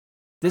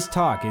This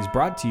talk is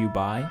brought to you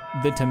by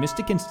the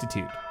Thomistic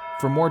Institute.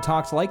 For more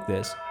talks like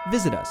this,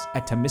 visit us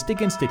at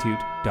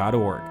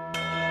ThomisticInstitute.org.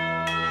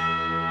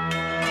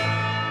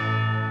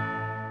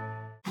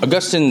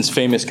 Augustine's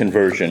famous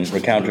conversion,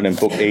 recounted in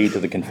Book 8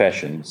 of the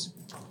Confessions,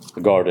 the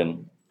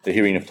Garden, the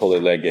hearing of Tolle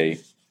Lege,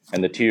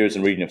 and the tears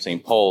and reading of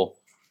St. Paul,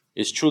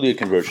 is truly a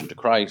conversion to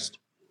Christ,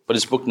 but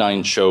as Book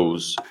 9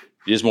 shows,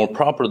 it is more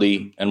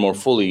properly and more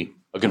fully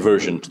a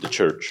conversion to the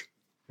Church.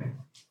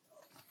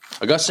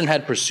 Augustine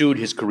had pursued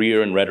his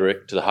career in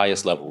rhetoric to the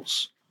highest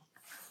levels.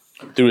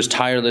 Through his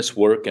tireless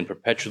work and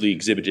perpetually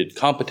exhibited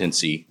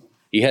competency,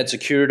 he had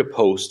secured a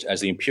post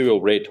as the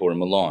imperial rhetor in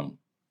Milan.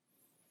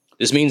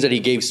 This means that he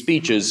gave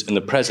speeches in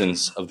the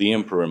presence of the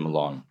emperor in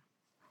Milan.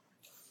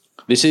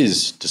 This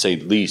is, to say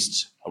the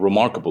least, a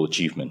remarkable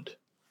achievement.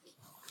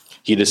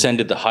 He had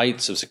ascended the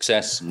heights of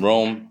success in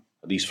Rome,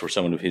 at least for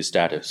someone of his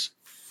status,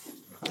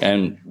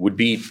 and would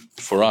be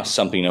for us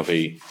something of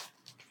a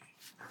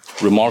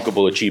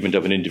remarkable achievement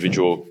of an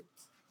individual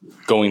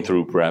going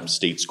through perhaps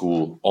state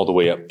school all the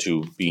way up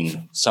to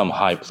being some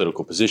high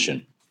political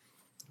position.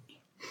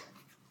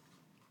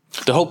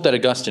 The hope that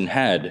Augustine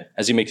had,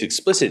 as he makes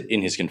explicit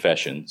in his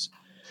Confessions,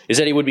 is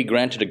that he would be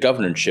granted a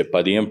governorship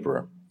by the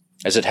emperor,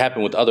 as had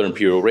happened with other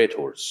imperial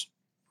rhetors.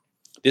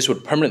 This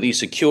would permanently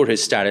secure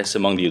his status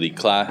among the elite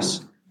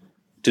class.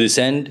 To this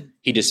end,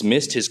 he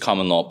dismissed his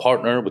common law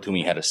partner, with whom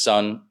he had a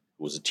son,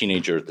 who was a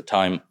teenager at the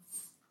time,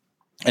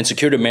 and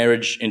secured a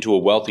marriage into a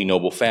wealthy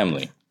noble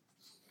family.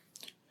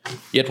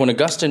 Yet when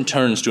Augustine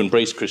turns to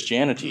embrace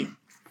Christianity,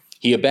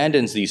 he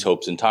abandons these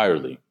hopes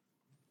entirely,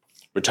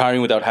 retiring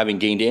without having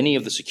gained any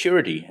of the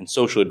security and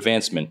social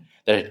advancement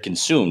that had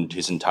consumed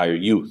his entire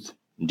youth,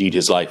 indeed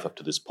his life up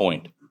to this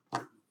point.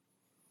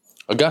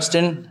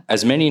 Augustine,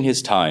 as many in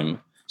his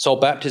time, saw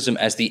baptism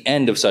as the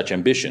end of such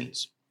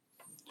ambitions.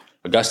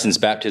 Augustine's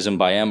baptism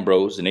by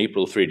Ambrose in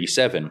April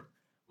 387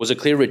 was a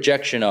clear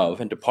rejection of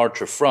and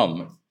departure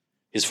from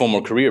his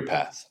former career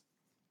path.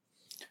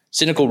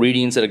 Cynical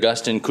readings that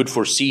Augustine could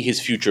foresee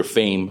his future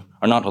fame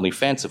are not only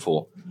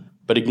fanciful,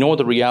 but ignore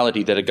the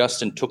reality that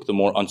Augustine took the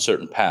more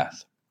uncertain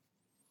path.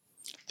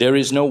 There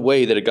is no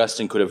way that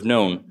Augustine could have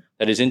known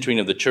that his entering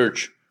of the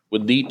church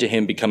would lead to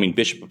him becoming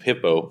Bishop of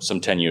Hippo some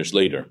 10 years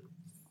later,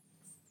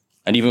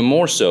 and even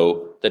more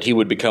so that he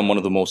would become one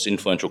of the most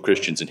influential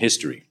Christians in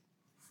history.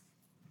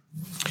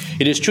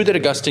 It is true that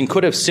Augustine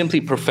could have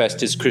simply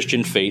professed his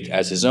Christian faith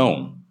as his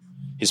own,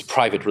 his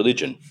private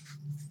religion.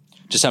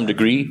 To some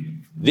degree,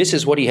 this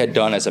is what he had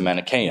done as a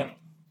Manichaean.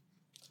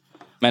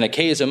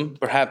 Manichaeism,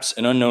 perhaps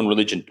an unknown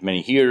religion to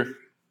many here,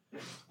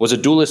 was a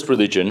dualist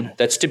religion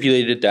that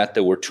stipulated that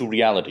there were two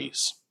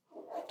realities,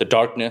 the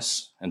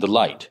darkness and the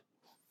light,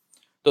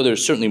 though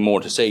there's certainly more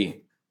to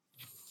say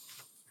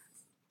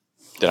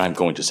than I'm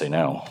going to say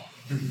now.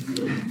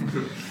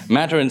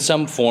 Matter in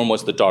some form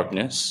was the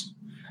darkness,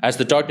 as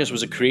the darkness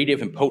was a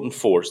creative and potent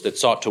force that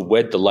sought to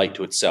wed the light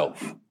to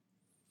itself.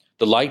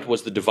 The light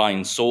was the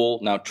divine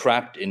soul, now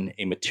trapped in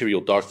a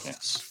material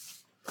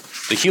darkness.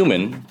 The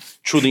human,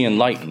 truly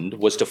enlightened,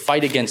 was to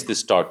fight against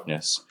this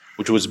darkness,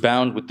 which was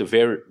bound with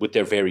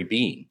their very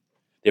being,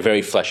 their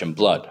very flesh and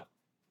blood.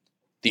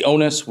 The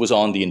onus was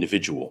on the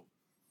individual,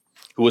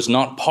 who was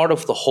not part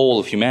of the whole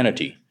of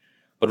humanity,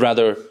 but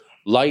rather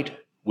light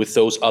with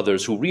those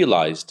others who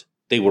realized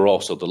they were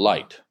also the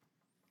light.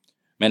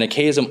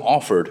 Manichaeism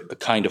offered a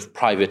kind of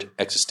private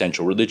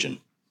existential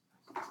religion.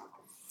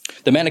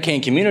 The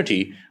Manichaean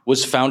community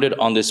was founded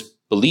on this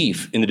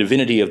belief in the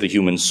divinity of the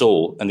human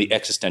soul and the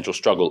existential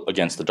struggle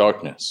against the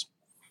darkness.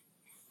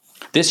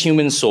 This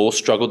human soul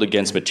struggled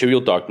against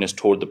material darkness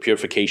toward the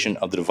purification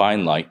of the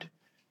divine light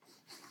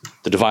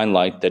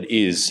that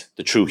is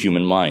the true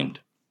human mind.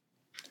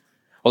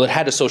 While it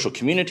had a social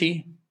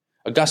community,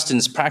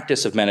 Augustine's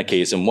practice of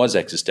Manichaeism was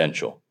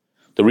existential,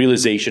 the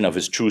realization of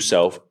his true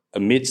self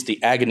amidst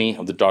the agony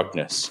of the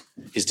darkness,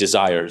 his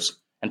desires,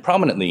 and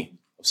prominently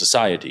of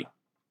society.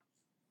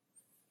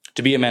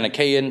 To be a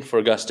Manichaean for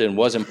Augustine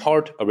was in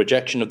part a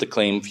rejection of the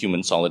claim of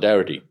human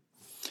solidarity.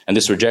 And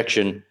this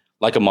rejection,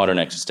 like a modern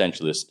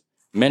existentialist,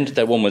 meant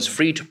that one was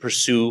free to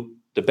pursue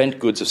the bent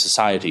goods of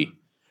society,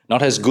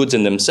 not as goods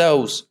in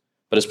themselves,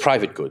 but as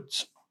private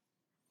goods.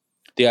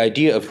 The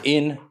idea of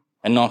in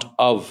and not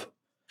of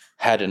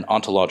had an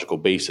ontological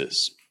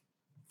basis.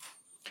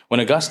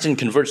 When Augustine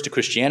converts to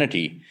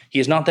Christianity,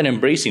 he is not then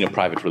embracing a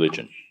private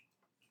religion.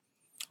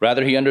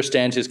 Rather, he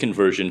understands his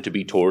conversion to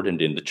be toward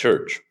and in the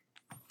church.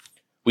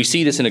 We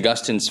see this in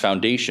Augustine's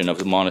foundation of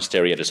the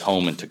monastery at his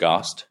home in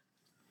Tagaste,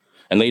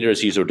 and later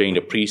as he is ordained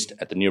a priest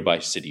at the nearby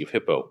city of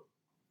Hippo.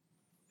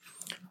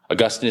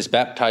 Augustine is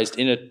baptized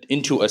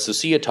into a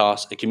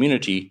societas, a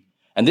community,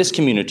 and this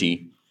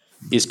community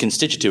is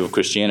constitutive of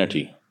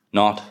Christianity,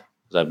 not,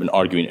 as I've been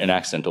arguing, an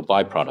accidental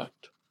byproduct.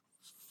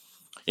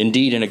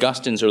 Indeed, in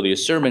Augustine's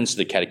earliest sermons to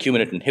the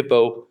catechumenate in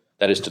Hippo,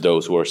 that is to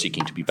those who are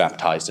seeking to be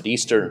baptized at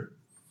Easter,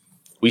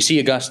 we see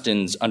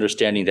Augustine's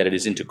understanding that it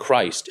is into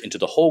Christ, into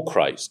the whole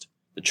Christ,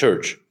 the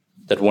church,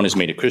 that one is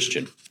made a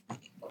Christian.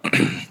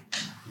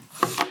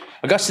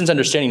 Augustine's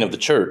understanding of the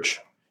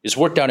church is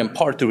worked out in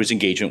part through his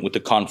engagement with the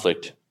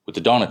conflict with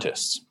the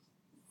Donatists.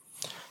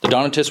 The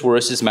Donatists were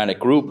a schismatic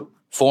group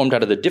formed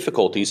out of the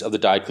difficulties of the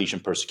Diocletian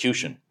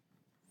persecution.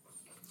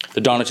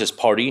 The Donatist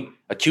party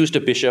accused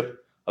a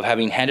bishop of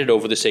having handed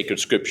over the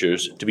sacred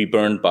scriptures to be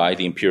burned by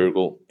the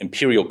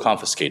imperial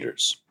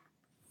confiscators.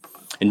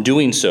 In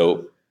doing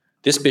so,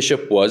 this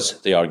bishop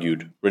was, they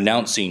argued,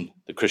 renouncing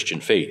the Christian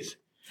faith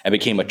and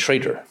became a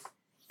traitor,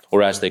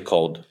 or as they are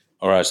called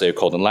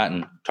in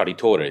Latin,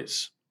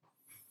 traditores,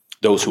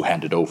 those who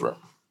handed over.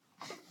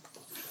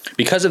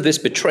 Because of this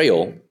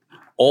betrayal,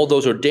 all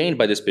those ordained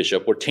by this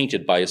bishop were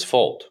tainted by his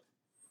fault,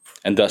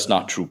 and thus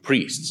not true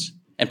priests,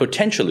 and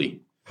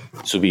potentially,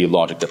 this would be a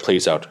logic that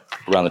plays out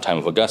around the time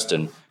of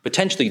Augustine,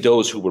 potentially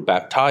those who were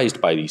baptized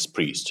by these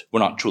priests were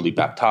not truly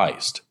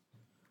baptized.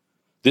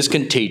 This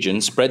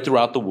contagion spread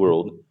throughout the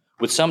world,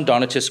 with some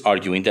Donatists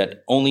arguing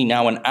that only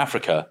now in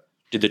Africa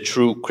did the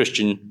true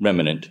Christian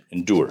remnant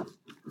endure.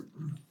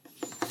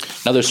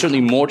 Now, there's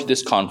certainly more to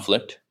this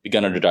conflict,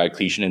 begun under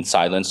Diocletian and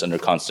silenced under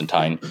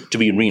Constantine, to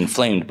be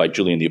reinflamed by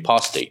Julian the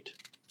Apostate.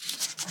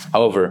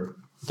 However,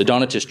 the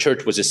Donatist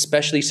Church was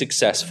especially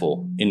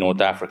successful in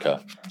North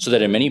Africa, so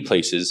that in many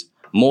places,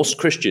 most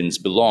Christians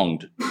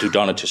belonged to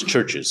Donatist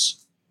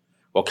churches,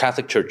 while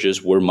Catholic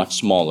churches were much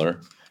smaller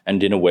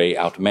and in a way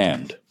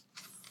outmanned.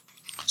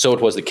 So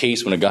it was the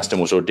case when Augustine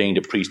was ordained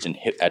a priest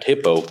at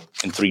Hippo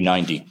in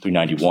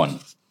 391.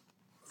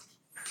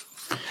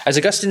 As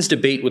Augustine's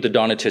debate with the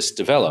Donatists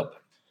developed,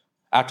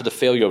 after the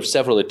failure of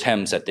several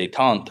attempts at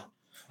détente,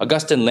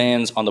 Augustine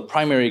lands on the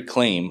primary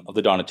claim of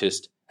the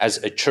Donatists as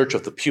a church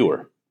of the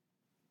pure.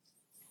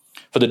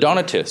 For the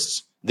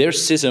Donatists, their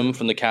schism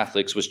from the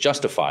Catholics was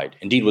justified,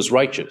 indeed was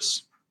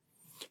righteous,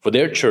 for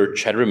their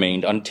church had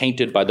remained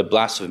untainted by the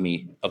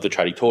blasphemy of the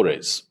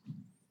traditores.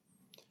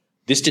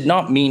 This did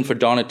not mean for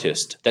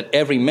Donatists that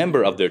every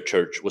member of their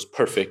church was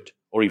perfect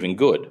or even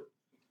good,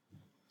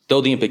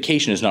 though the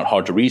implication is not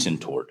hard to reason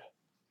toward.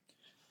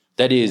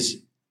 That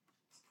is,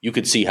 you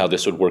could see how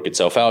this would work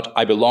itself out.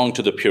 I belong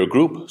to the pure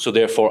group, so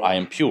therefore I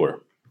am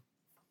pure.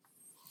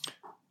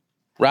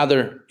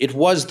 Rather, it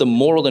was the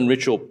moral and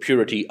ritual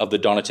purity of the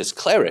Donatist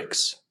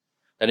clerics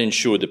that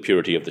ensured the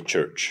purity of the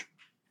church.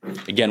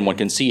 Again, one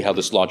can see how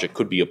this logic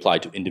could be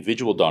applied to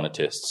individual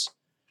Donatists.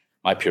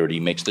 My purity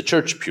makes the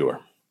church pure.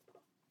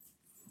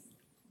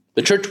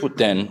 The church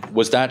then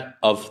was that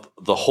of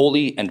the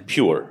holy and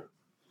pure.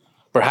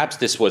 Perhaps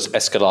this was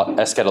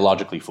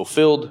eschatologically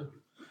fulfilled,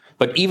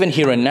 but even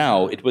here and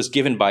now, it was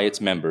given by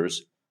its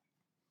members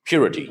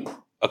purity,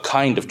 a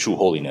kind of true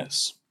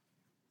holiness.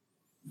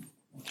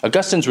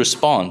 Augustine's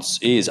response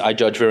is, I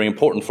judge, very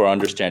important for our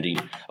understanding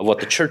of what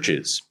the church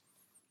is.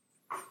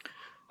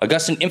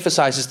 Augustine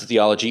emphasizes the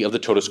theology of the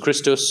totus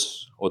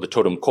Christus, or the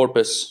totum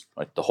corpus,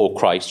 right, the whole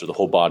Christ or the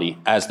whole body,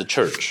 as the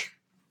church.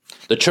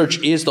 The church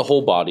is the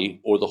whole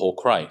body or the whole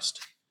Christ.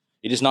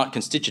 It is not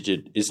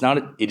constituted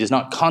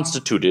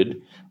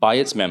by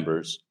its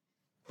members,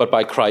 but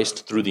by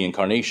Christ through the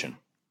incarnation.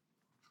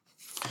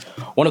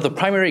 One of the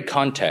primary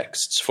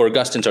contexts for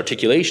Augustine's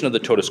articulation of the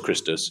totus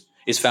Christus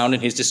is found in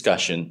his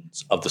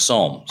discussions of the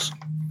Psalms.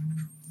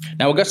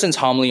 Now, Augustine's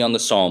homily on the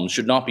Psalms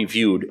should not be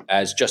viewed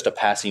as just a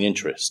passing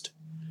interest.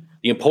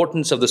 The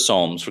importance of the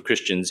Psalms for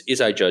Christians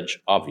is, I judge,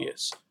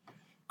 obvious.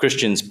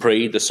 Christians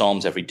pray the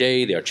Psalms every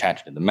day, they are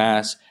chanted in the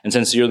Mass, and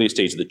since the earliest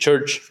days of the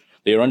Church,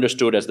 they are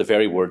understood as the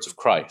very words of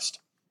Christ.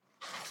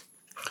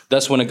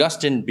 Thus, when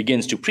Augustine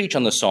begins to preach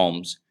on the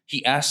Psalms,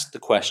 he asks the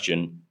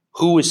question,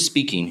 who is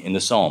speaking in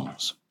the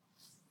Psalms?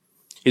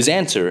 His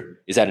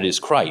answer is that it is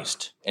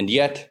Christ, and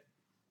yet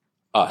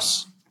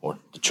us, or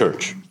the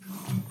church.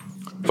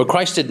 For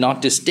Christ did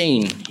not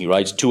disdain, he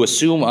writes, to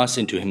assume us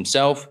into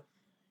himself.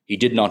 He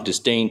did not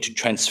disdain to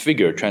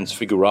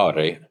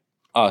transfigurare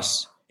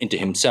us into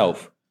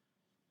himself,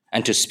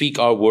 and to speak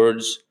our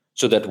words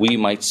so that we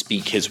might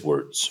speak his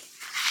words.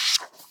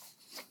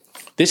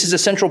 This is a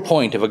central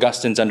point of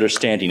Augustine's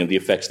understanding of the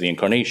effects of the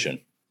Incarnation.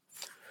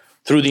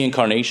 Through the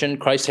Incarnation,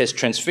 Christ has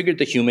transfigured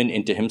the human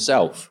into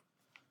himself.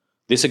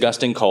 This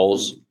Augustine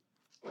calls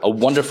a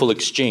wonderful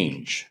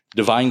exchange,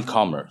 divine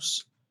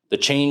commerce, the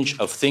change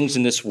of things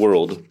in this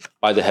world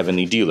by the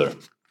heavenly dealer.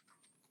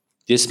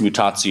 This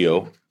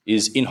mutatio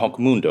is in hoc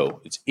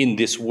mundo. It's in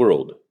this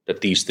world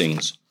that these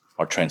things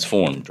are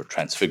transformed or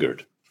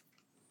transfigured.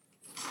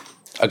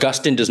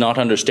 Augustine does not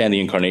understand the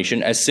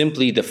Incarnation as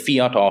simply the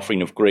fiat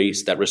offering of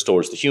grace that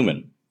restores the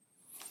human.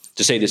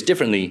 To say this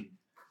differently,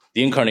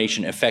 the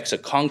Incarnation effects a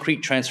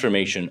concrete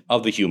transformation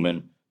of the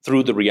human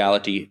through the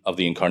reality of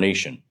the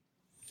Incarnation.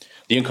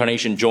 The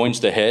Incarnation joins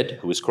the head,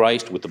 who is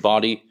Christ, with the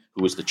body,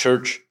 who is the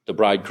church, the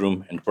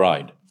bridegroom and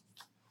bride.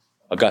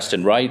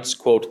 Augustine writes,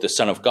 quote, the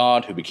Son of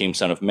God, who became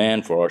Son of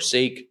Man for our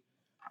sake,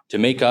 to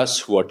make us,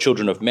 who are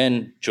children of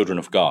men, children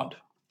of God,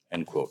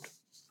 end quote.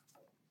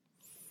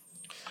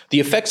 The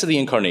effects of the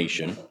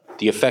Incarnation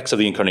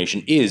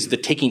is the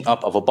taking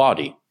up of a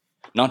body,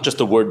 not just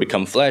the Word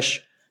become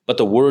flesh, but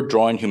the Word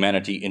drawing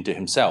humanity into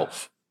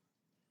himself.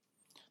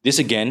 This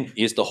again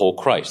is the whole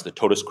Christ, the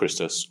totus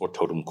Christus or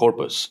totum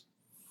corpus.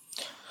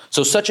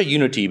 So such a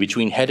unity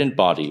between head and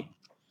body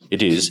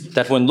it is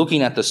that when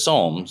looking at the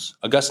Psalms,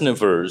 Augustine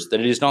avers that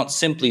it is not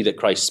simply that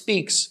Christ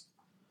speaks,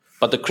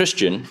 but the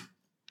Christian,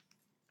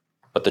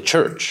 but the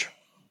church.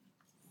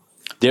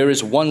 There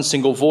is one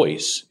single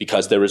voice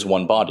because there is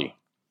one body.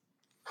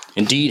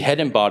 Indeed, head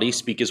and body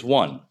speak as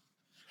one.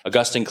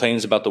 Augustine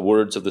claims about the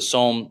words of the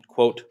Psalm,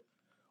 quote,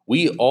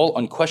 "We all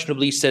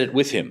unquestionably said it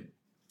with him.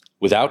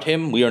 Without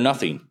him, we are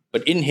nothing,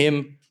 but in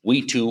him,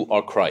 we too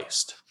are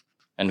Christ."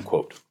 End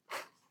quote.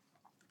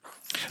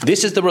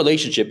 This is the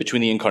relationship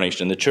between the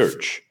incarnation and the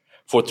church.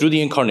 For through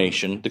the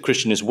incarnation, the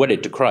Christian is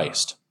wedded to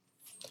Christ.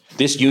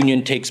 This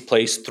union takes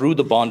place through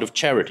the bond of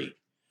charity,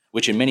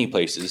 which in many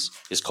places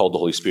is called the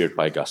Holy Spirit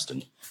by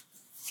Augustine.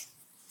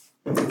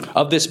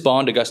 Of this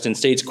bond, Augustine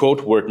states,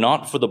 quote, "Were it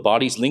not for the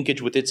body's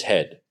linkage with its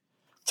head,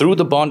 through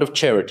the bond of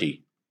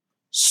charity,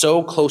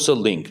 so close a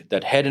link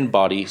that head and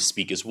body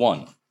speak as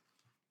one."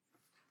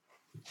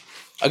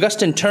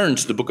 Augustine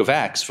turns to the book of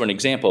Acts for an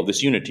example of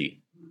this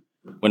unity.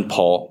 When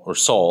Paul, or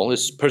Saul,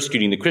 is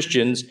persecuting the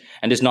Christians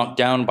and is knocked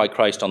down by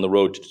Christ on the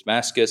road to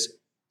Damascus,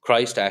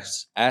 Christ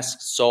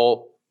asks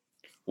Saul,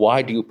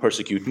 "Why do you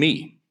persecute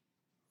me?"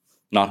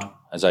 Not,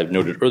 as I've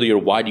noted earlier,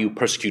 "Why do you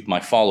persecute my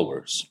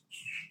followers?"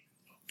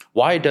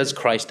 Why does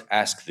Christ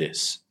ask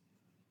this?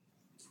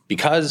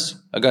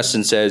 Because,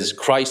 Augustine says,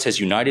 Christ has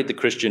united the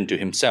Christian to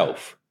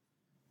himself.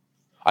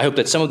 I hope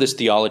that some of this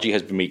theology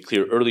has been made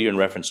clear earlier in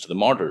reference to the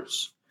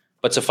martyrs,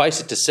 but suffice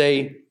it to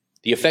say,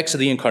 the effects of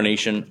the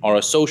incarnation are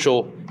a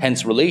social,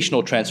 hence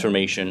relational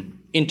transformation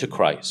into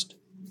Christ.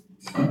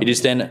 It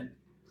is then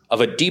of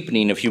a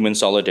deepening of human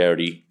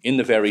solidarity in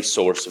the very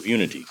source of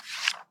unity.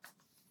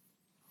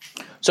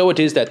 So it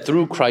is that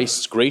through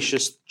Christ's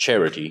gracious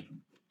charity,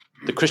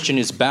 the Christian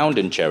is bound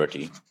in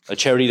charity, a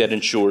charity that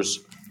ensures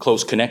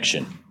close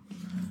connection.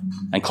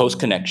 And close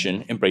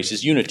connection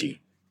embraces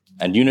unity,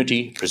 and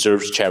unity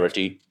preserves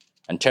charity,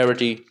 and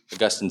charity,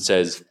 Augustine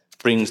says,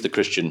 brings the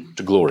Christian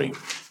to glory.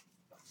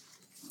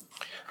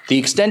 The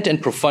extent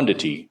and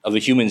profundity of the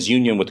human's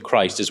union with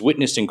Christ is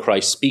witnessed in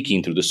Christ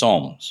speaking through the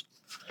Psalms.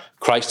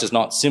 Christ does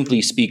not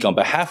simply speak on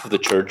behalf of the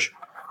church,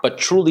 but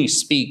truly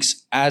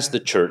speaks as the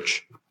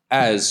church,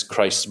 as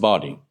Christ's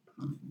body.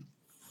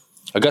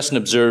 Augustine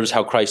observes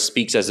how Christ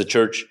speaks as the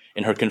church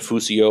in her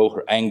confusio,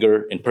 her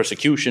anger, in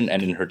persecution,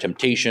 and in her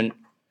temptation.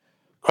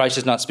 Christ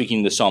is not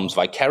speaking the Psalms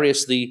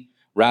vicariously,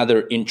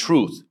 rather, in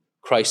truth,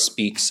 Christ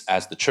speaks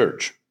as the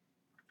church.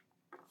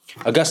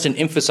 Augustine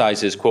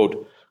emphasizes,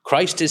 quote,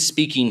 "Christ is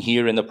speaking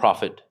here in the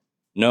prophet.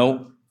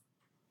 No,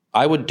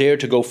 I would dare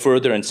to go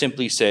further and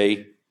simply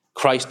say,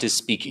 Christ is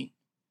speaking.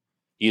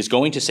 He is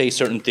going to say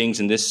certain things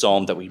in this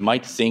psalm that we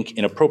might think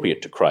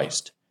inappropriate to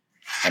Christ."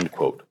 End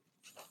quote.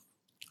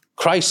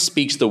 Christ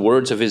speaks the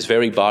words of his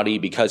very body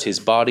because his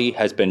body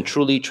has been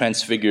truly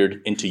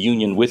transfigured into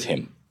union with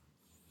him.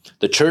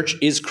 The church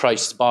is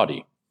Christ's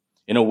body.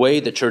 In a way,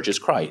 the church is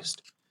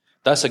Christ.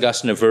 Thus,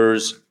 Augustine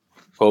avers,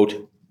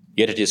 quote,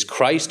 "Yet it is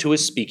Christ who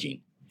is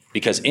speaking,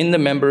 because in the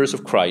members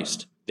of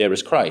Christ there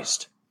is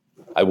Christ.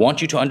 I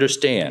want you to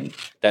understand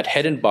that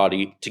head and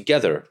body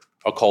together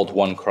are called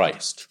one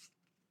Christ."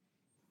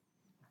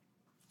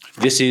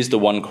 This is the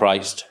one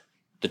Christ.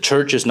 The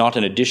church is not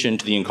an addition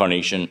to the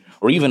incarnation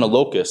or even a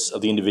locus of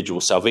the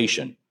individual's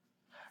salvation.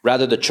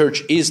 Rather, the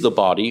church is the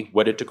body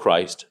wedded to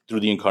Christ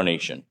through the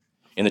incarnation,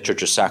 in the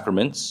church's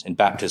sacraments, in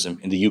baptism,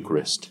 in the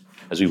Eucharist,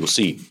 as we will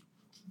see.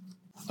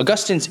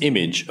 Augustine's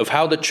image of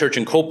how the church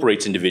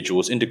incorporates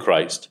individuals into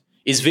Christ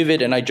is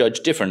vivid and I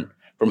judge different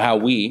from how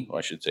we, or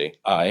I should say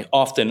I,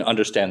 often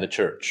understand the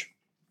church.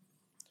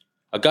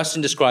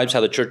 Augustine describes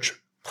how the church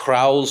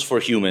prowls for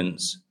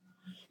humans.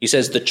 He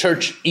says the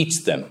church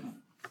eats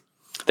them.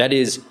 That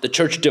is, the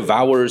church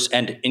devours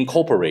and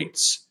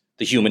incorporates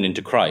the human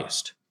into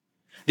Christ.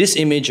 This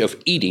image of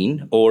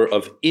eating or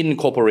of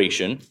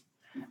incorporation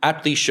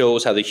aptly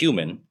shows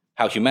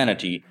how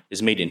humanity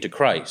is made into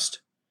Christ.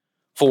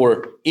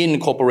 For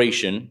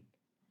incorporation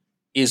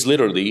is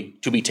literally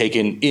to be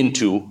taken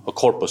into a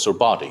corpus or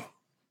body.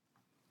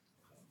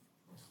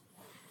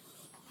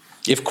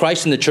 If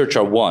Christ and the church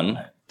are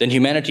one, then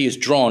humanity is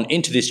drawn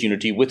into this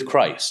unity with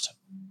Christ,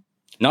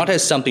 not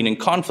as something in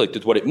conflict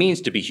with what it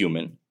means to be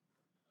human,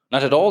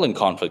 not at all in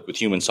conflict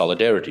with human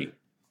solidarity.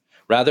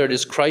 Rather, it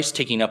is Christ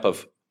taking up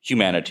of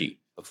humanity,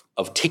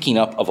 of taking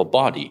up of a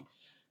body,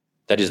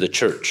 that is the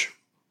church.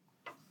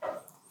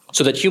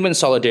 So that human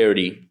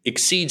solidarity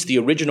exceeds the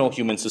original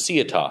human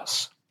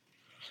societas,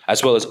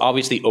 as well as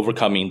obviously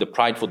overcoming the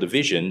prideful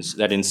divisions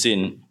that in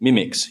sin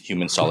mimics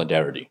human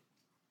solidarity.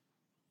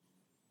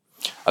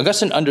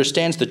 Augustine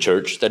understands the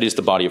church, that is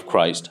the body of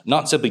Christ,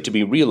 not simply to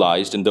be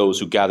realized in those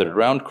who gathered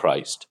around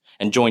Christ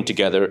and joined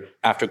together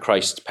after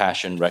Christ's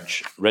passion,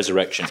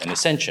 resurrection, and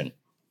ascension.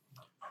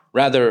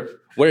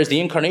 Rather, whereas the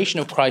incarnation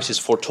of Christ is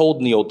foretold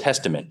in the Old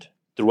Testament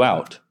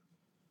throughout,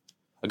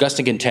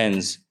 Augustine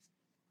contends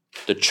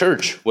the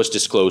church was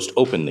disclosed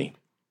openly.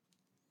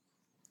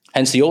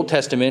 Hence, the Old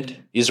Testament,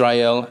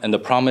 Israel, and the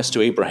promise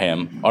to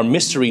Abraham are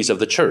mysteries of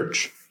the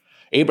church.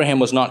 Abraham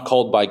was not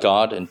called by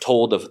God and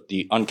told of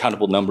the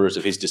uncountable numbers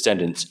of his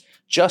descendants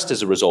just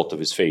as a result of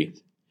his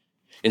faith.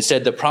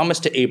 Instead, the promise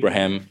to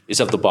Abraham is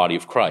of the body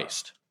of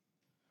Christ,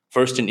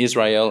 first in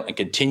Israel and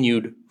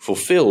continued,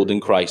 fulfilled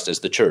in Christ as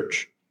the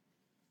church.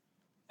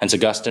 Hence,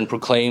 Augustine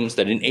proclaims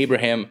that in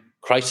Abraham,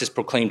 Christ is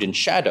proclaimed in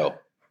shadow,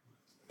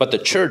 but the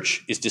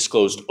church is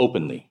disclosed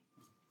openly.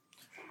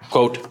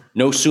 Quote,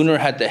 "No sooner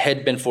had the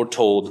head been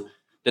foretold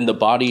than the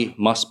body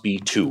must be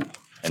too,"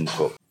 end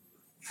quote.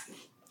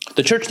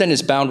 The church then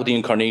is bound with the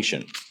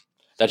incarnation.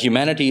 That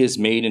humanity is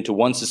made into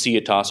one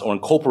societas or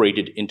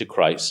incorporated into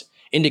Christ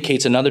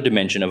indicates another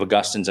dimension of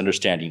Augustine's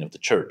understanding of the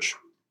church.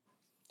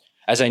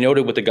 As I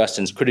noted with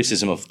Augustine's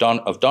criticism of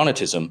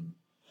Donatism,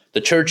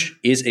 the church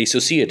is a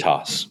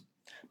societas,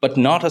 but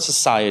not a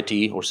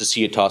society or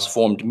societas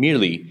formed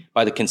merely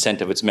by the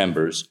consent of its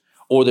members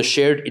or the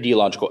shared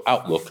ideological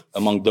outlook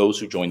among those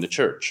who join the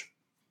church.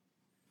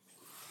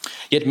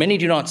 Yet many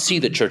do not see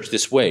the church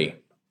this way.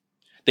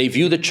 They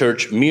view the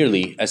church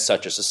merely as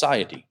such a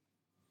society,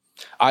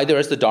 either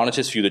as the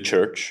Donatists view the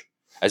church,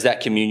 as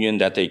that communion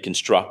that they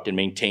construct and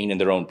maintain in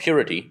their own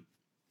purity,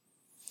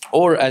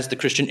 or as the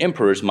Christian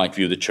emperors might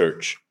view the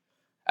church,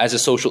 as a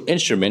social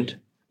instrument,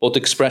 both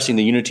expressing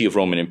the unity of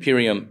Roman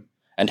Imperium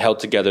and held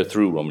together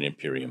through Roman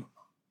Imperium.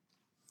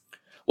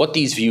 What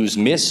these views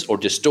miss or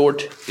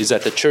distort is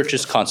that the church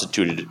is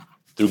constituted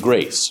through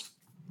grace.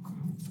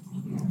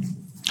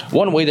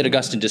 One way that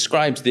Augustine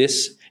describes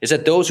this is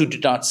that those who do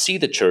not see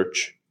the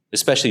church,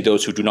 especially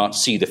those who do not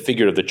see the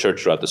figure of the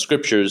church throughout the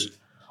scriptures,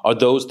 are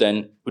those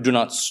then who do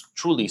not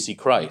truly see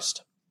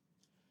Christ.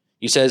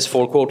 He says,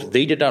 for, quote,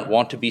 "They did not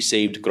want to be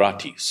saved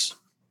gratis."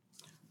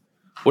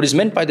 What is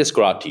meant by this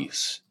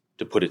gratis,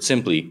 to put it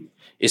simply,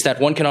 is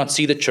that one cannot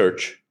see the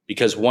church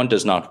because one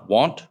does not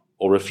want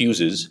or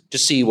refuses to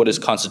see what is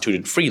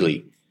constituted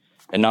freely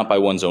and not by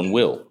one's own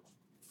will.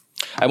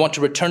 I want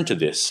to return to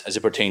this as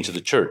it pertains to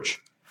the church,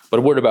 but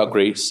a word about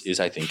grace is,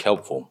 I think,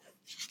 helpful.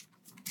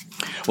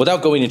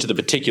 Without going into the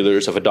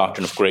particulars of a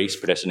doctrine of grace,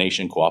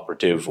 predestination,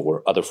 cooperative,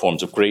 or other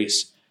forms of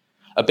grace,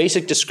 a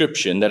basic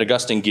description that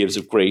Augustine gives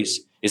of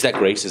grace is that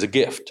grace is a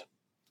gift.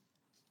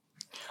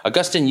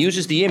 Augustine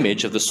uses the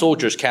image of the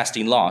soldiers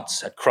casting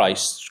lots at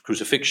Christ's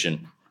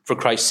crucifixion for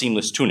Christ's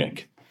seamless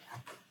tunic.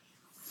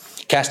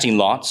 Casting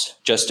lots,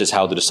 just as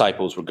how the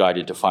disciples were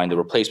guided to find the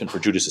replacement for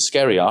Judas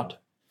Iscariot,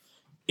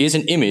 is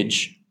an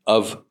image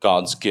of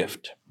God's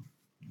gift.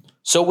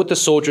 So with the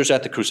soldiers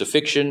at the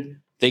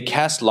crucifixion, they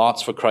cast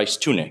lots for Christ's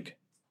tunic,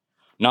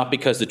 not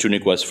because the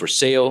tunic was for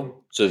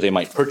sale, so that they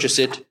might purchase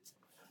it,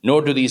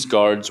 nor do these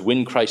guards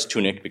win Christ's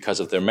tunic because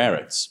of their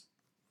merits,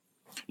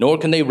 nor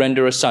can they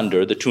render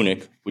asunder the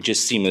tunic which is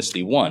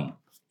seamlessly won,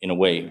 in a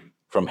way,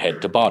 from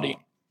head to body.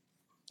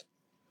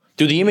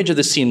 Through the image of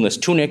the seamless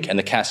tunic and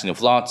the casting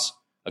of lots,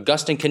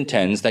 Augustine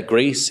contends that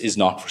grace is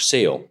not for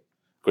sale.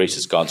 Grace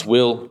is God's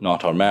will,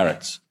 not our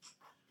merits.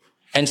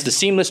 Hence, the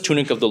seamless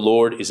tunic of the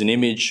Lord is an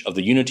image of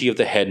the unity of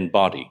the head and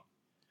body,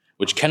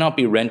 which cannot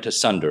be rent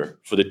asunder,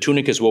 for the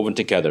tunic is woven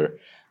together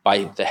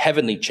by the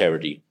heavenly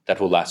charity that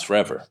will last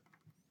forever.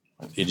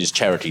 It is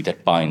charity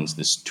that binds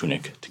this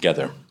tunic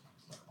together.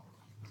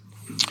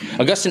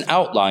 Augustine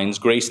outlines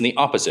grace in the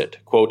opposite.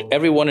 Quote,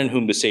 "Everyone in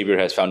whom the Savior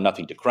has found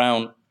nothing to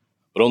crown,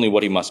 but only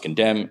what he must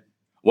condemn,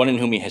 one in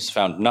whom he has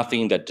found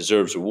nothing that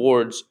deserves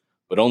rewards,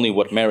 but only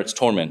what merits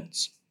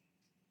torments."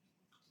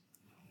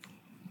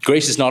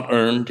 Grace is not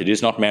earned, it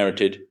is not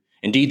merited.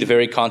 Indeed, the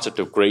very concept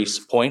of grace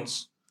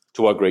points,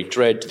 to our great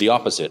dread, to the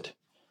opposite,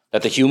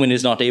 that the human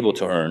is not able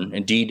to earn,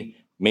 indeed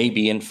may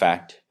be in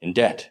fact in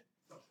debt.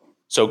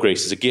 So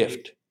grace is a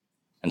gift,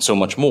 and so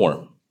much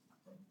more.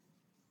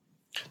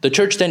 The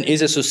church then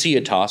is a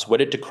societas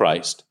wedded to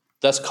Christ,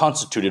 thus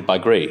constituted by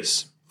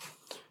grace.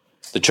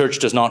 The church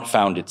does not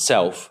found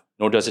itself,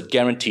 nor does it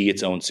guarantee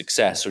its own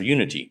success or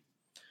unity.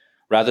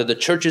 Rather, the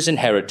church's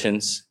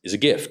inheritance is a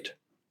gift.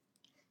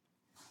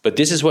 But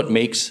this is what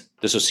makes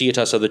the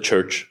societas of the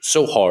church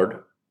so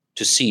hard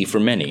to see for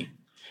many.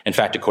 In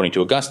fact, according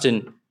to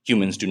Augustine,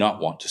 humans do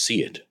not want to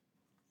see it.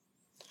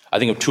 I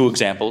think of two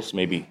examples,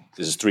 maybe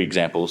this is three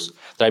examples,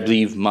 that I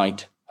believe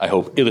might, I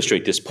hope,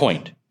 illustrate this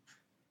point.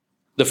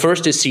 The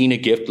first is seeing a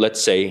gift,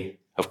 let's say,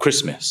 of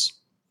Christmas.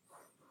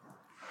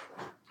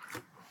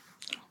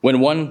 When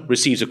one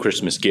receives a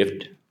Christmas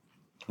gift,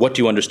 what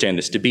do you understand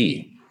this to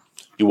be?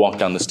 You walk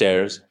down the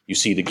stairs, you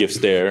see the gifts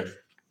there,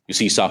 you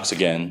see socks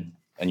again,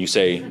 and you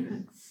say,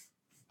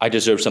 I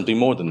deserve something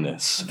more than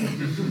this.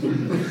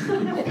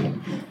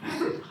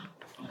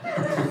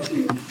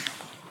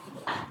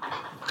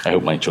 I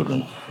hope my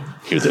children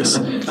hear this.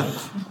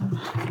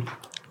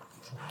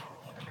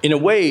 In a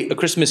way, a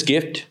Christmas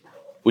gift,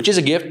 which is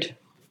a gift,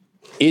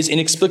 is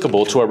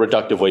inexplicable to our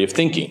reductive way of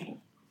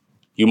thinking.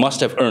 You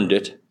must have earned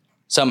it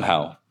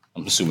somehow.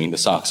 I'm assuming the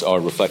socks are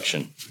a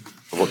reflection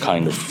of what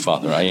kind of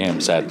father I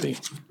am, sadly.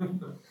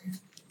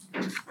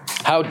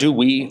 How do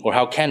we, or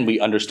how can we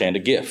understand a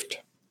gift?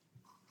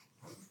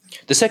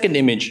 The second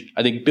image,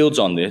 I think, builds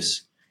on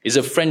this, is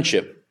of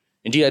friendship.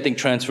 Indeed, I think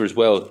transfers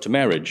well to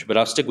marriage, but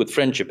I'll stick with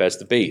friendship as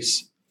the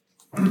base.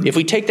 If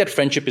we take that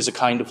friendship as a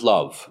kind of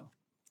love,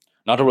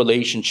 not a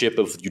relationship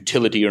of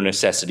utility or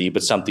necessity,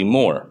 but something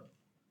more.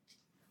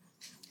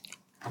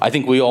 I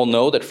think we all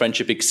know that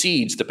friendship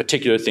exceeds the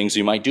particular things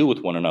we might do with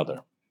one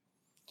another,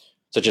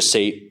 such as,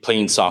 say,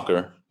 playing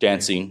soccer,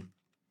 dancing,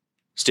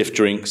 stiff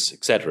drinks,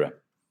 etc.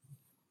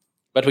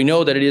 But we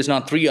know that it is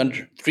not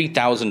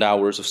 3,000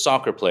 hours of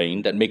soccer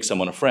playing that makes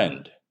someone a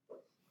friend.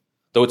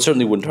 Though it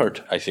certainly wouldn't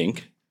hurt, I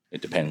think.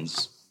 It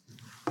depends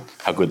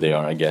how good they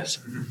are, I guess.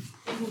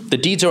 The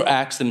deeds or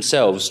acts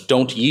themselves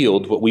don't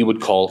yield what we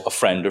would call a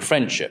friend or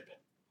friendship.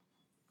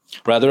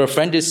 Rather, a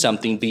friend is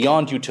something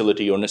beyond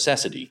utility or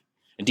necessity.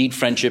 Indeed,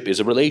 friendship is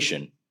a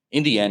relation,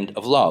 in the end,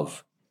 of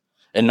love,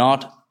 and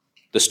not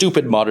the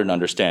stupid modern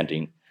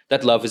understanding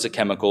that love is a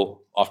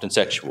chemical, often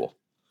sexual.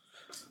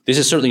 This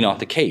is certainly not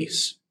the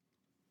case.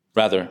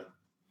 Rather,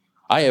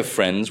 I have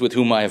friends with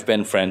whom I have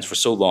been friends for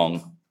so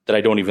long that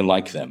I don't even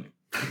like them.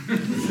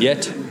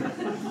 Yet,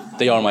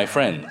 they are my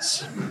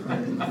friends.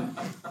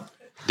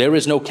 There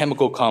is no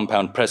chemical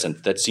compound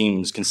present that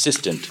seems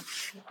consistent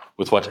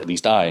with what at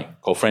least I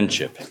call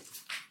friendship.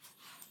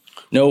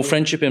 No,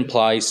 friendship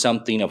implies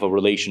something of a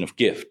relation of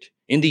gift.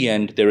 In the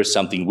end, there is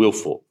something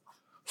willful,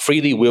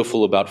 freely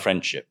willful about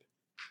friendship,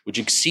 which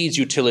exceeds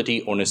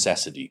utility or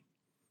necessity.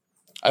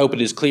 I hope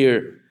it is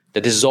clear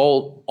that this is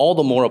all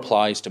the more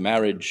applies to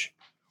marriage,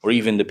 or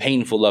even the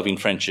painful, loving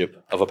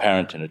friendship of a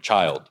parent and a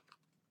child.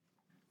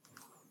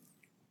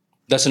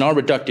 Thus, in our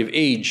reductive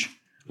age,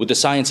 with the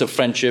science of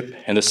friendship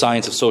and the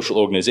science of social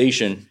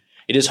organization,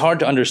 it is hard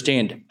to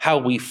understand how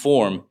we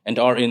form and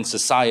are in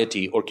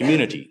society or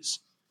communities.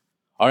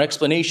 Our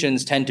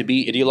explanations tend to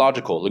be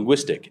ideological,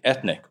 linguistic,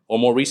 ethnic, or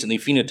more recently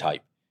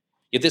phenotype.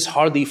 Yet this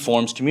hardly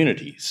forms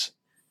communities.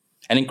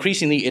 And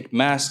increasingly it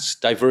masks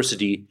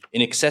diversity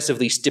in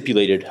excessively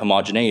stipulated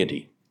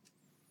homogeneity.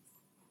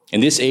 In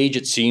this age,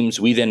 it seems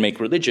we then make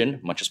religion,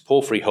 much as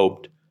Palfrey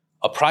hoped,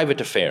 a private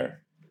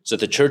affair, so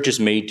that the church is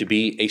made to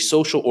be a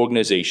social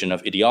organization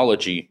of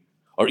ideology,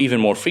 or even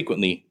more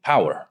frequently,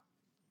 power.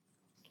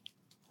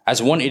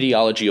 As one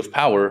ideology of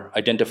power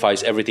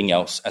identifies everything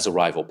else as a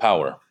rival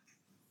power.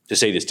 To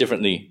say this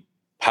differently,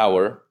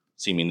 power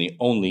seemingly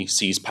only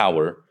sees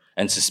power,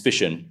 and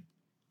suspicion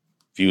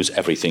views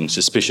everything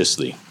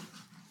suspiciously.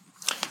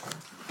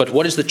 But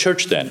what is the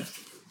church then?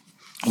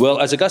 Well,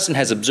 as Augustine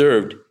has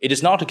observed, it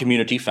is not a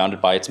community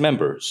founded by its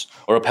members,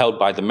 or upheld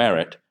by the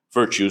merit,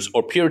 virtues,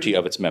 or purity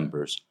of its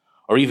members,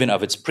 or even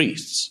of its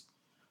priests.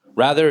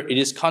 Rather, it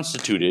is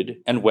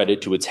constituted and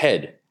wedded to its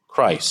head,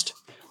 Christ,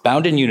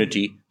 bound in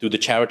unity through the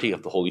charity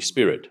of the Holy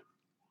Spirit.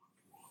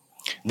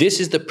 This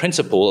is the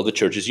principle of the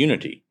church's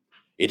unity.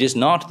 It is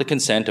not the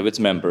consent of its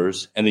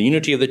members, and the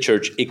unity of the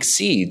church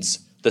exceeds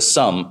the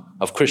sum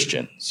of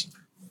Christians.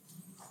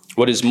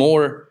 What is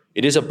more,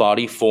 it is a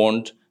body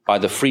formed by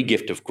the free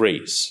gift of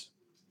grace.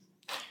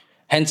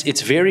 Hence,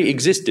 its very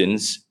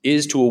existence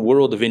is to a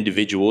world of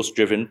individuals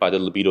driven by the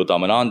libido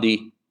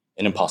dominandi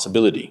an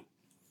impossibility.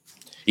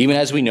 Even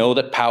as we know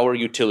that power,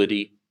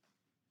 utility,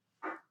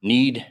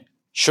 need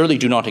surely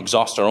do not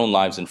exhaust our own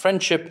lives in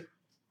friendship,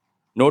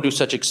 nor do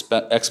such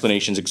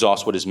explanations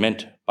exhaust what is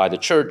meant by the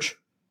church,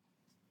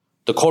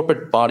 the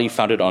corporate body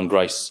founded on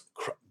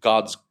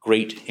God's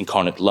great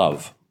incarnate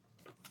love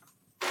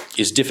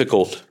is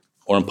difficult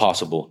or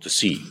impossible to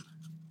see.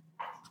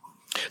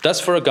 Thus,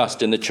 for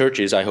Augustine, the church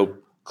is, I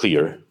hope,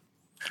 clear,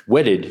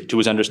 wedded to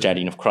his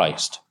understanding of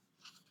Christ.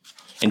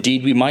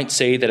 Indeed, we might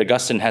say that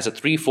Augustine has a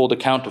threefold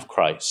account of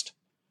Christ,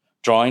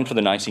 drawing from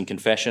the Nicene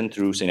Confession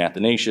through St.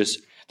 Athanasius,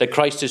 that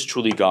Christ is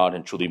truly God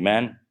and truly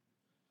man.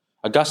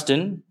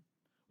 Augustine,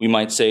 we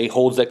might say,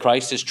 holds that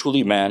Christ is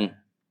truly man,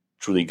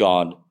 truly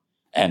God,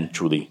 and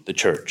truly the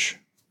church.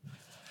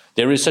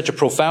 There is such a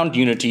profound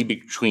unity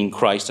between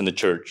Christ and the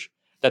church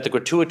that the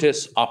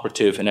gratuitous,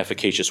 operative, and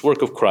efficacious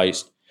work of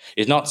Christ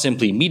is not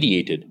simply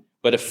mediated,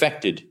 but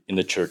effected in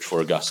the church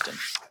for Augustine.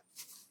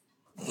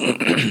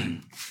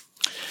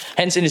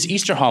 Hence, in his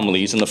Easter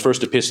homilies in the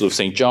first epistle of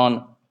St.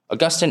 John,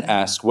 Augustine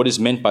asks what is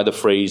meant by the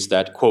phrase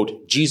that,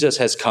 quote, Jesus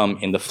has come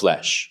in the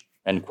flesh,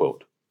 end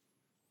quote.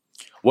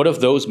 What of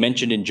those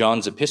mentioned in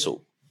John's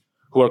epistle,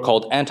 who are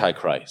called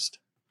Antichrist,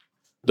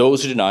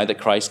 those who deny that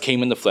Christ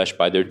came in the flesh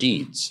by their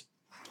deeds?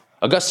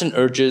 Augustine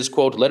urges,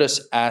 quote, let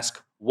us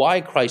ask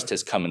why Christ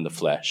has come in the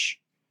flesh,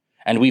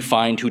 and we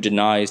find who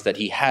denies that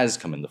he has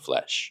come in the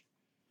flesh.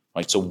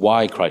 Right, so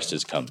why Christ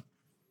has come?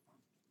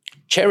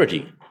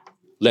 Charity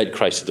led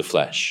Christ to the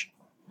flesh.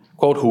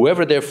 Quote,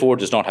 whoever therefore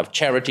does not have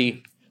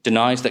charity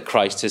denies that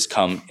Christ has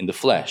come in the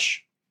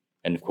flesh,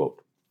 end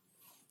quote.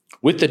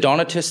 With the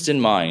Donatists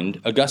in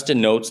mind,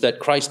 Augustine notes that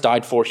Christ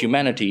died for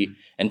humanity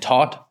and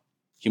taught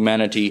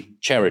humanity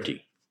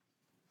charity.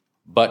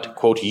 But,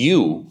 quote,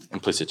 you,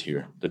 implicit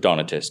here, the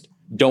Donatist,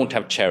 don't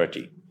have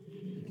charity,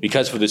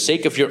 because for the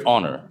sake of your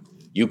honor,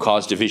 you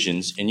cause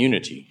divisions in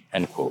unity,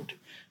 end quote.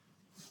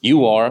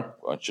 You are,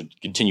 I should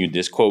continue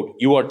this, quote,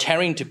 you are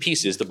tearing to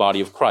pieces the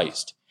body of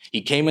Christ.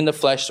 He came in the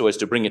flesh so as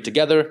to bring it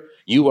together.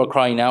 You are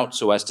crying out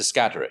so as to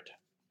scatter it.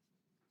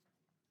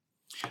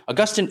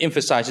 Augustine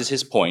emphasizes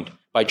his point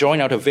by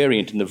drawing out a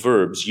variant in the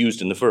verbs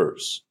used in the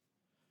verse.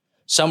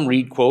 Some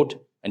read,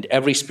 quote, and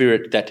every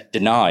spirit that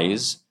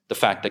denies the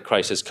fact that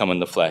Christ has come in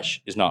the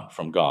flesh is not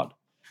from God.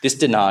 This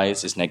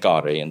denies is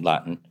negare in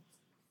Latin.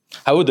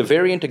 However, the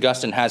variant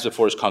Augustine has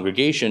before his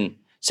congregation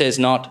says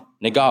not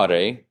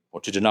negare,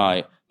 or to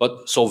deny,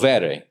 but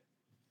solvere,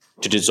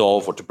 to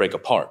dissolve or to break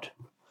apart.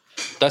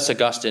 Thus,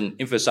 Augustine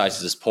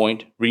emphasizes this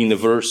point, reading the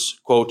verse,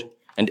 quote,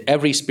 "And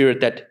every spirit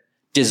that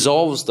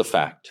dissolves the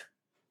fact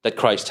that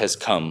Christ has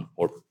come,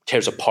 or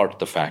tears apart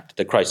the fact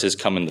that Christ has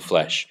come in the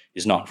flesh,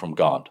 is not from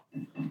God,"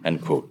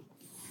 end quote.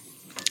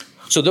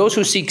 So those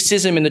who seek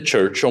schism in the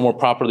church, or more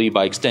properly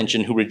by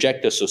extension, who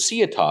reject the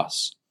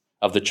societas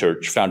of the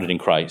church founded in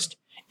Christ,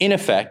 in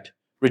effect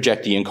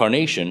reject the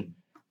incarnation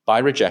by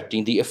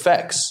rejecting the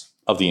effects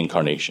of the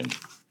incarnation.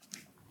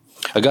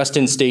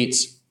 Augustine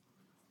states,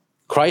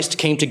 "Christ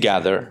came to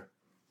gather,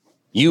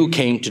 you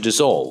came to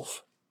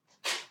dissolve."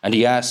 And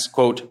he asks,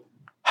 quote,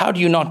 "How do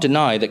you not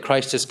deny that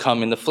Christ has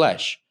come in the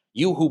flesh,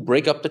 you who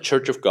break up the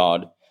church of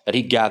God that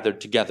he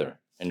gathered together?"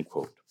 End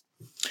quote.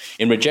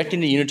 In rejecting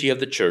the unity of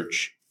the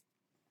church,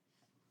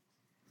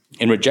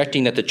 in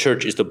rejecting that the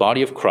church is the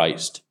body of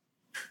Christ,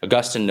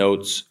 Augustine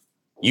notes,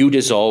 you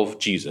dissolve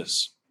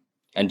Jesus,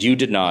 and you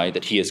deny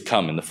that he has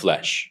come in the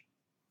flesh.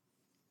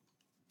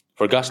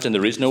 For Augustine,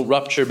 there is no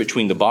rupture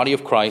between the body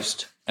of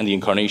Christ and the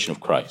incarnation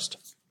of Christ.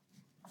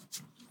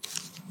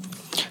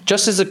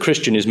 Just as a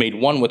Christian is made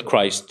one with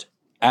Christ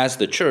as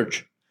the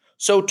church,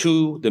 so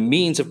too the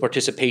means of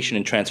participation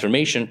in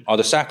transformation are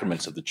the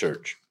sacraments of the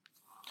church.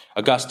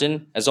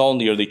 Augustine, as all in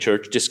the early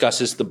church,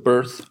 discusses the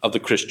birth of the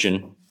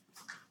Christian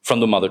from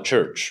the mother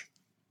church,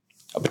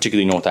 a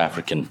particularly North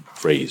African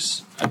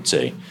phrase, I'd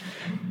say.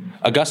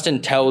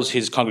 Augustine tells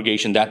his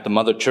congregation that the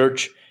mother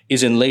church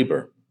is in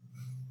labor.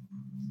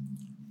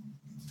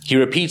 He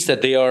repeats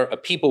that they are a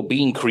people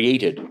being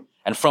created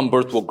and from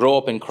birth will grow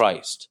up in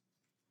Christ.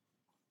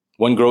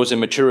 One grows in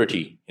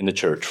maturity in the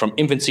church, from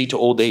infancy to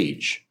old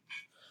age.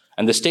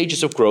 And the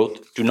stages of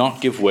growth do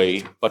not give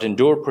way, but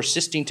endure,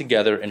 persisting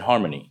together in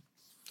harmony.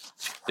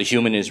 The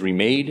human is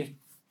remade,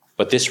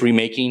 but this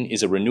remaking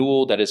is a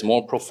renewal that is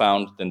more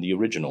profound than the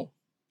original.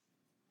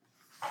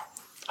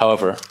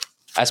 However,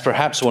 as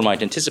perhaps one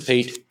might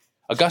anticipate,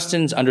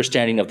 Augustine's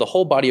understanding of the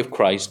whole body of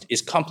Christ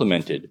is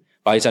complemented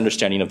by his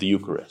understanding of the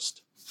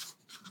Eucharist.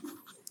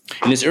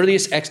 In his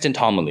earliest extant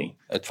homily,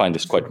 I find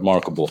this quite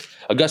remarkable,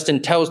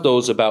 Augustine tells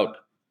those about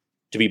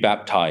to be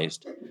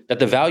baptized that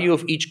the value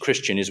of each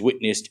Christian is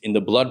witnessed in the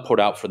blood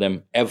poured out for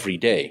them every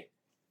day.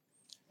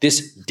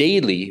 This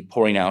daily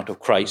pouring out of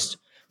Christ,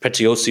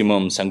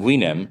 pretiosimum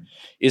sanguinem,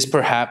 is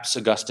perhaps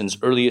Augustine's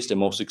earliest and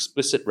most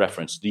explicit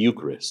reference to the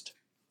Eucharist.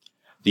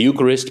 The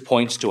Eucharist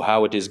points to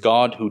how it is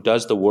God who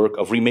does the work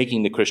of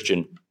remaking the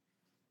Christian,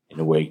 in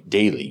a way,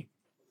 daily.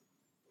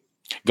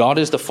 God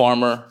is the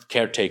farmer,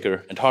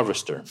 caretaker, and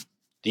harvester.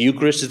 The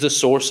Eucharist is the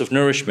source of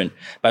nourishment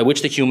by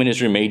which the human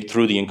is remade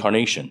through the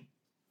incarnation.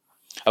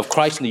 Of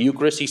Christ in the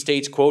Eucharist, he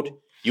states,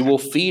 quote, "You will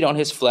feed on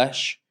his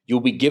flesh, you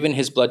will be given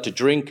his blood to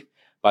drink.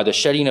 By the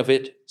shedding of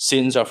it,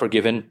 sins are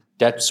forgiven,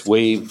 debts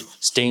waived,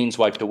 stains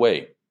wiped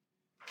away."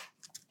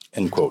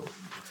 End quote.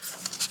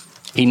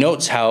 He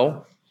notes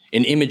how,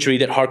 in imagery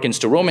that harkens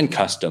to Roman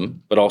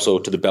custom, but also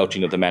to the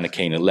belching of the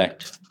Manichaean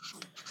elect,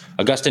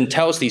 Augustine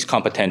tells these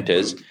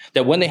competentes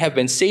that when they have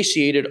been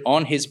satiated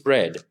on his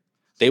bread,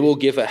 they will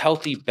give a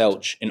healthy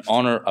belch in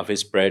honor of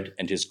his bread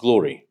and his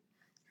glory.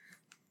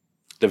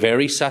 The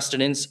very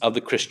sustenance of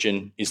the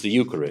Christian is the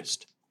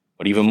Eucharist.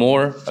 But even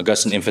more,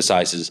 Augustine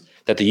emphasizes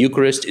that the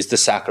Eucharist is the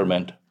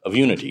sacrament of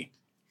unity,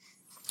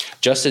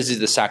 just as is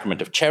the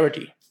sacrament of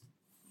charity.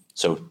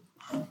 So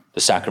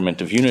the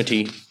sacrament of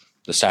unity,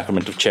 the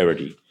sacrament of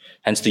charity.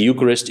 Hence the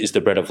Eucharist is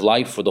the bread of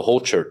life for the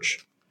whole church.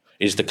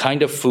 It is the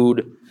kind of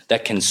food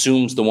that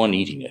consumes the one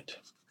eating it.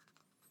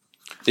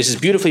 This is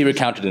beautifully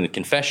recounted in the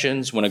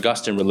Confessions when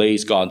Augustine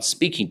relays God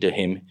speaking to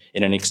him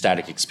in an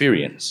ecstatic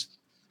experience.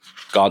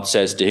 God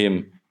says to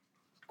him,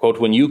 quote,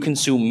 "When you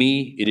consume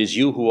me, it is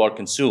you who are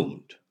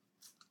consumed."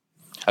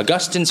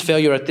 Augustine's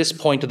failure at this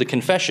point of the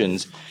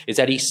Confessions is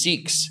that he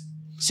seeks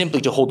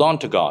simply to hold on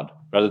to God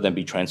rather than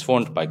be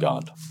transformed by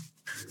God.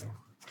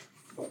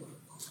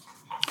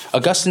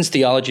 Augustine's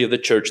theology of the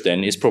church,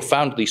 then, is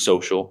profoundly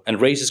social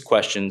and raises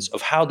questions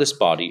of how this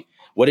body,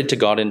 wedded to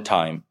God in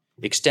time,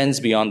 extends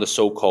beyond the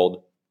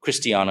so-called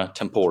Christiana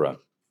tempora,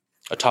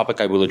 a topic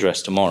I will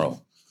address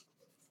tomorrow.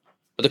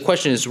 But the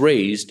question is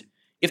raised,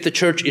 if the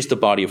church is the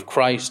body of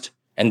Christ,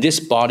 and this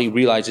body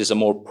realizes a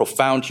more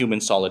profound human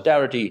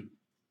solidarity,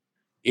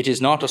 it is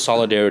not a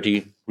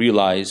solidarity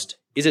realized,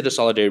 is it a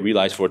solidarity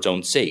realized for its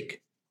own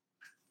sake?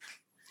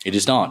 It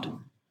is not.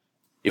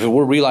 If it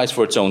were realized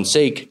for its own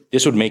sake,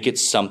 this would make it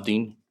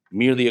something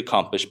merely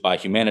accomplished by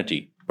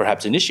humanity,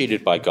 perhaps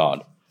initiated by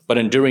God, but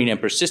enduring and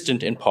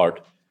persistent in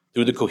part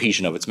through the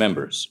cohesion of its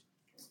members.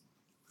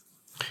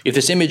 If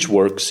this image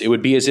works, it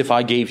would be as if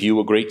I gave you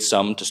a great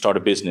sum to start a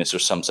business or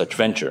some such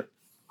venture.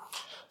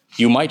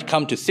 You might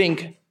come to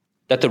think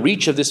that the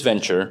reach of this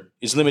venture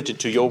is limited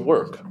to your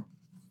work,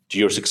 to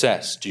your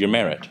success, to your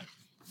merit.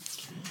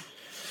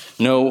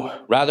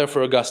 No, rather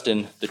for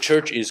Augustine, the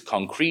church is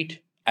concrete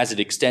as it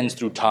extends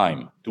through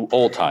time, through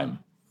all time.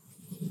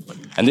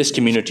 And this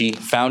community,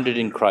 founded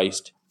in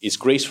Christ, is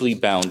gracefully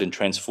bound and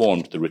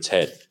transformed through its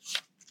head.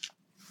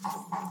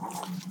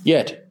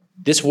 Yet,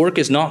 this work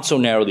is not so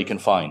narrowly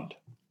confined.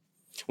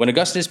 When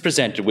Augustine is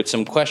presented with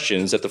some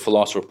questions that the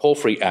philosopher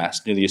Porphyry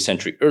asked nearly a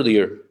century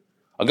earlier,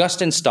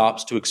 Augustine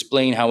stops to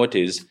explain how it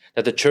is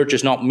that the church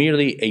is not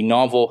merely a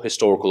novel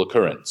historical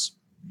occurrence.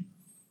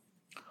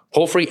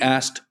 Porphyry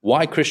asked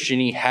why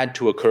Christianity had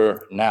to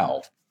occur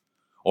now,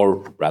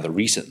 or rather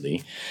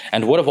recently,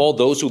 and what of all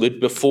those who lived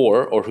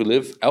before or who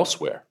live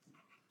elsewhere,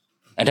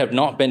 and have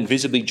not been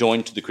visibly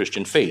joined to the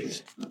Christian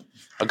faith?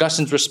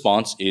 Augustine's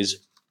response is,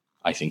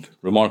 I think,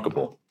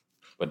 remarkable,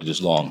 but it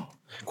is long.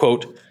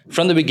 Quote,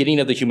 "From the beginning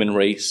of the human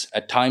race,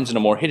 at times in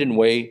a more hidden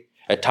way,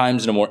 at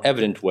times in a more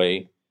evident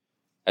way,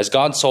 as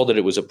God saw that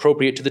it was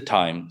appropriate to the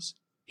times,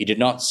 he did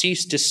not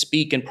cease to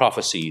speak in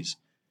prophecies,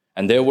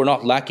 and there were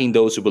not lacking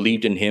those who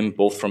believed in him,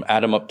 both from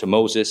Adam up to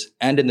Moses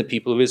and in the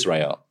people of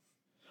Israel,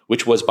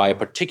 which was by a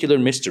particular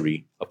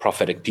mystery a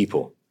prophetic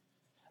people,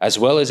 as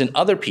well as in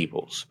other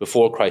peoples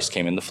before Christ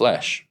came in the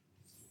flesh.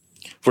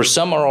 For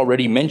some are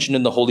already mentioned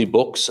in the holy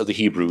books of the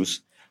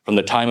Hebrews from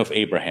the time of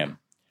Abraham,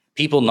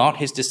 people not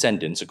his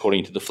descendants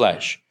according to the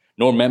flesh,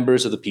 nor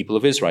members of the people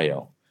of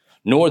Israel,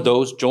 nor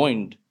those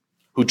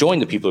who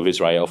joined the people of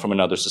Israel from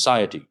another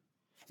society.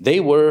 They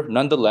were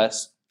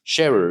nonetheless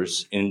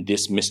sharers in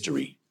this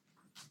mystery.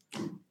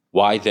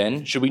 Why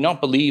then should we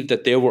not believe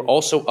that there were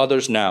also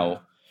others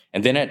now,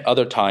 and then at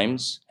other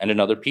times and in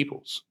other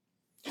peoples,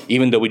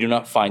 even though we do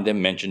not find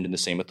them mentioned in the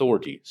same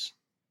authorities?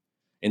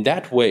 In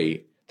that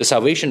way, the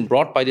salvation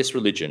brought by this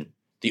religion,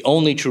 the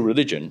only true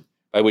religion,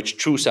 by which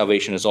true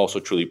salvation is also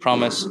truly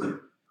promised,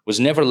 was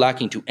never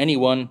lacking to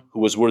anyone who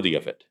was worthy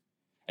of it,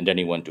 and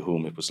anyone to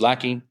whom it was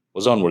lacking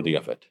was unworthy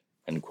of it."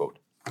 End quote.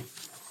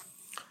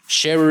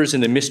 Sharers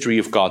in the mystery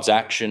of God's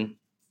action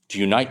to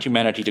unite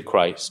humanity to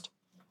Christ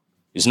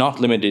is not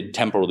limited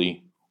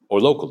temporally or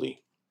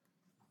locally.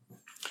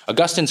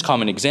 Augustine's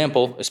common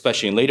example,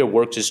 especially in later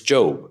works, is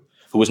Job,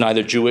 who was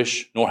neither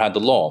Jewish nor had the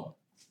law.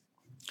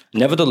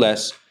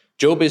 Nevertheless,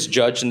 Job is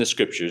judged in the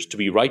scriptures to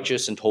be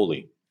righteous and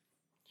holy.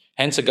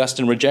 Hence,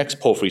 Augustine rejects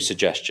Porphyry's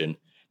suggestion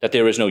that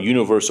there is no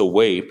universal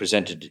way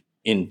presented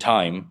in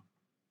time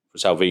for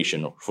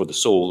salvation or for the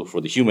soul or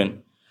for the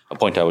human, a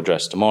point I will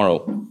address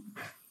tomorrow.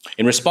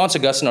 In response,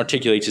 Augustine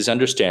articulates his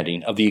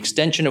understanding of the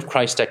extension of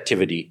Christ's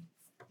activity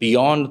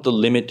beyond the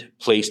limit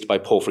placed by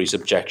Porphyry's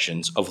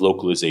objections of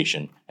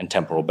localization and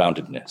temporal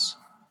boundedness.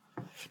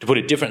 To put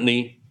it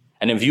differently,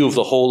 and in view of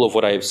the whole of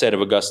what I have said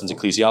of Augustine's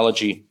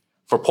ecclesiology,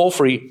 for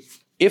Porphyry,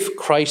 if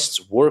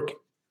Christ's work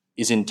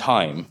is in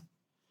time,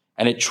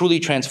 and it truly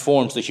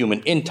transforms the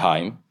human in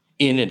time,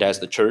 in and as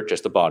the church,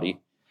 as the body,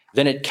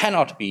 then it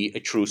cannot be a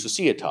true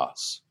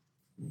societas.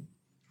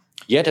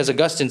 Yet, as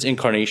Augustine's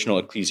incarnational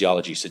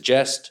ecclesiology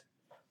suggests,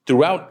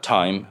 throughout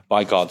time,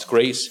 by God's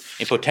grace,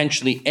 in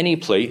potentially any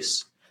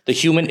place, the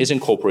human is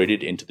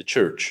incorporated into the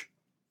church.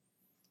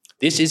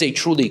 This is a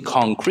truly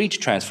concrete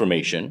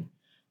transformation.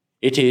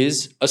 It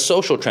is a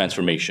social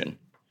transformation,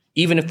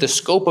 even if the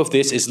scope of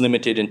this is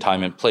limited in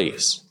time and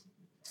place.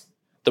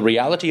 The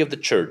reality of the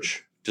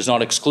church does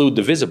not exclude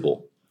the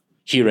visible,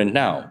 here and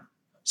now,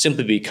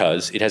 simply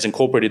because it has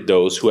incorporated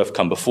those who have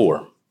come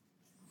before.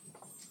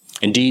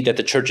 Indeed, that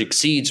the church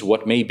exceeds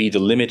what may be the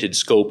limited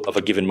scope of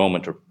a given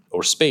moment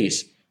or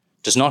space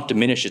does not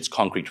diminish its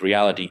concrete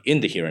reality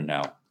in the here and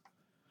now.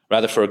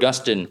 Rather, for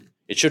Augustine,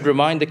 it should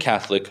remind the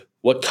Catholic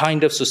what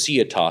kind of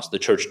societas the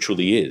church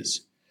truly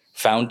is,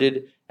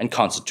 founded and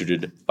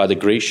constituted by the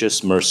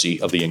gracious mercy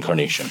of the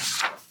Incarnation.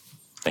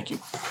 Thank you.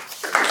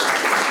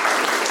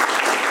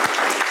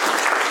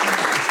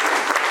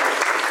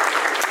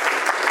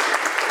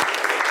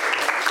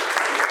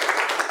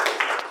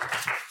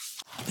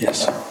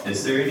 Yes.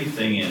 Is there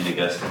anything in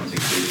Augustine's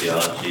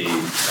ecclesiology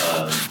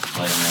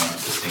laying out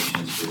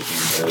distinctions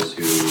between those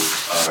who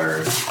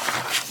are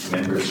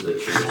members of the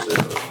church that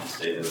are in a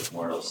state of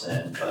mortal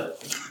sin,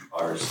 but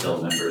are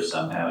still members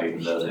somehow,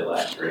 even though they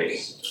lack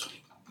grace?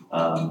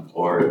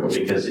 Or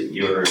because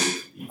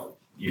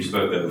you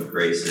spoke of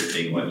grace as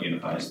being what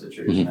unifies the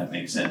church, and that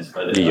makes sense.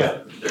 But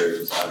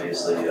there's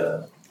obviously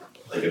a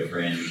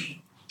fringe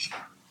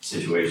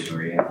situation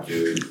where you have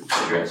to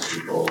address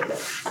people,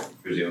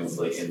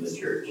 presumably in the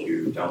church,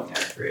 who don't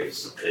have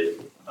grace.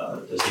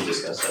 Does he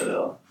discuss that at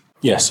all?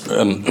 Yes.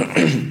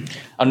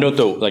 I'll note,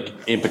 though,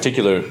 in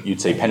particular,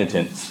 you'd say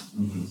penitence,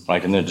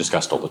 right? And they're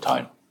discussed all the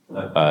time.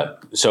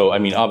 So, I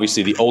mean,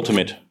 obviously, the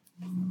ultimate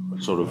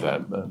sort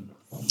of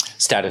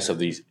status of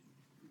these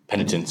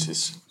penitents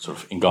is sort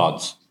of in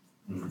God's.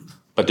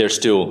 But they're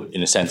still,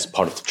 in a sense,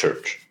 part of the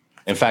church.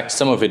 In fact,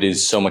 some of it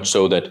is so much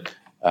so that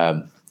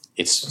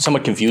it's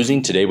somewhat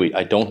confusing today.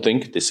 I don't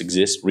think this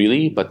exists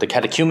really, but the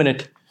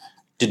catechumenate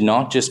did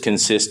not just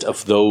consist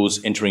of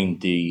those entering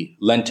the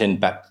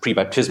Lenten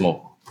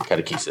pre-baptismal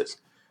catechesis.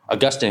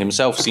 Augustine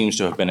himself seems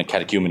to have been a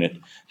catechumenate.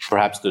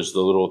 Perhaps there's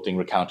the little thing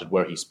recounted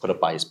where he's put up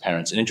by his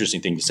parents. An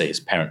interesting thing to say,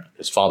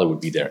 his father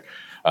would be there,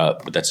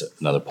 but that's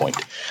another point.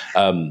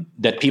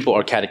 That people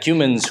are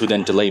catechumens who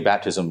then delay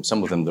baptism,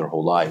 some of them their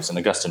whole lives, and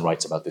Augustine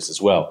writes about this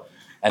as well.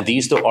 And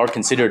these still are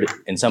considered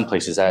in some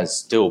places as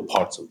still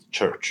parts of the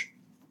church.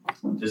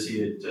 Does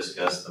he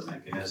discuss the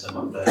mechanism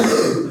of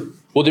that?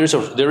 Well,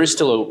 there is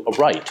still a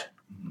rite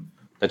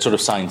that sort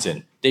of signs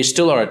in. They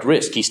still are at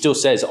risk. He still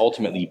says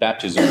ultimately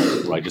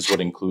baptism, right, is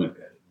what includes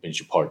a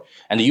major part.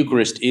 And the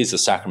Eucharist is a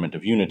sacrament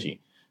of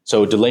unity.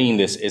 So delaying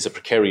this is a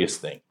precarious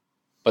thing.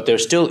 But they're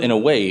still, in a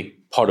way,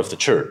 part of the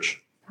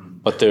church.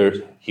 But they're,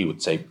 he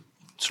would say,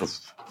 sort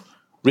of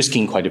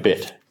risking quite a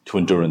bit to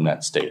endure in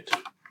that state.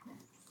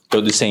 So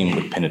the same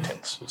with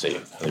penitence, would say,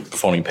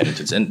 performing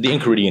penitence. And the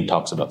Enchiridion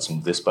talks about some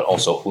of this, but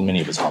also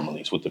many of his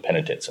homilies with the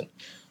penitents and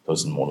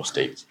those in mortal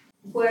states.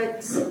 What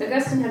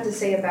Augustine had to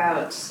say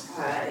about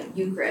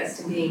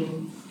Eucharist and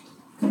being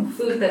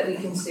food that we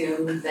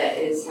consume that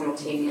is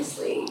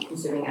simultaneously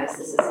consuming us.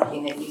 This is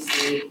something that you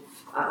see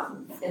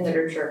in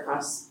literature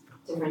across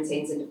different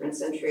saints in different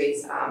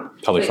centuries.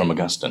 Probably from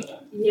Augustine.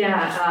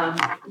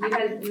 Yeah, you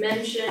had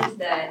mentioned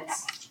that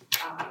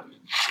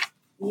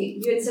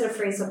you had said a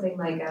phrase something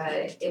like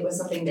it was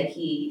something that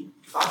he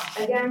fought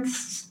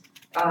against.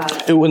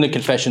 In the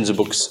Confessions of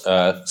Books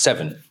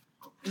 7,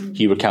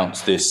 he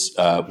recounts this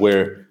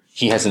where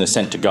he has an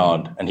assent to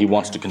God and he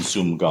wants to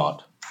consume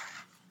God.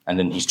 And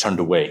then he's turned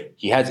away.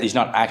 He's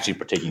not actually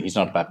partaking. He's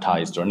not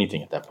baptized or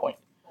anything at that point.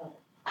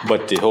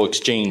 But the whole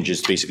exchange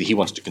is basically he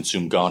wants to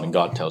consume God, and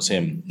God tells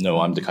him, no,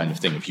 I'm the kind of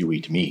thing, if you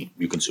eat me,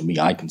 you consume me,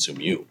 I consume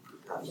you.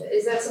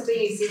 Is that something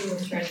you see him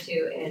return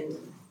to in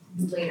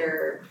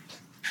later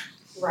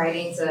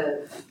writings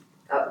of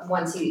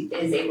once he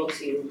is able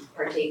to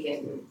partake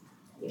in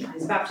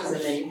his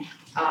baptism and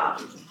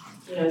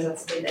is that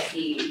something that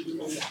he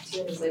comes back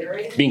to in his later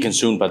writings? Being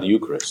consumed by the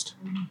Eucharist.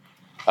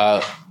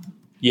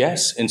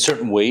 Yes, in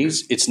certain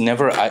ways. It's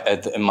never,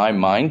 in my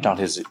mind, not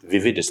as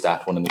vivid as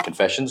that one in the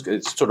Confessions.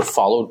 It's sort of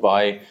followed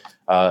by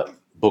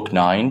Book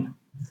 9,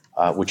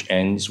 which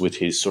ends with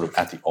his sort of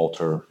at the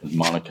altar and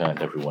Monica and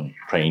everyone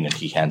praying, and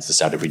he hands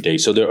this out every day.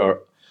 So there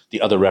are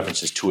the other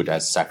references to it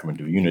as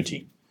sacrament of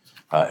unity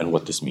and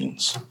what this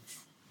means.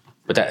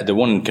 But the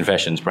one in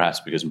Confessions, perhaps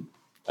because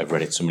I've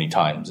read it so many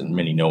times and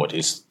many know it,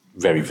 is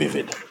very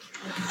vivid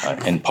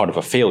and part of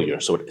a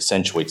failure. So it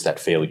accentuates that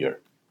failure.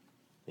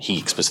 He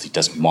explicitly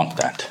doesn't want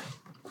that.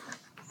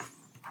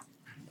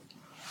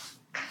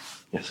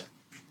 Yes.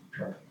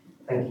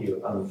 Thank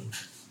you.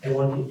 I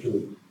wanted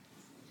to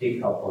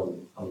pick up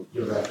on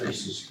your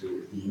references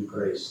to the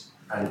Eucharist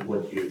and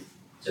what you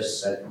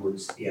just said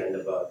towards the end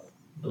about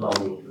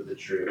belonging to the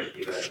church,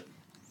 even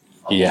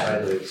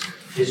outside of its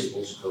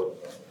physical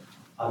scope.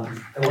 I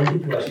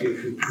wanted to ask you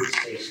if you could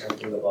say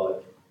something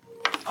about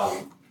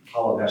how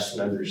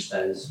Augustine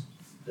understands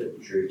the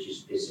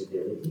church's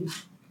visibility.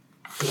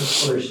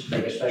 Of course,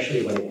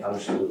 especially when it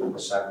comes to the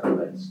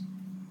sacraments,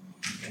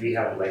 we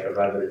have a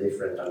rather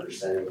different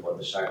understanding of what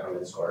the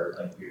sacraments are.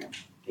 You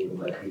think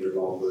of Peter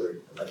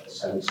Lombard, the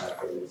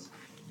semi-sacraments.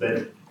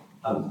 But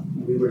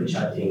we were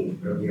chatting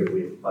earlier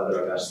with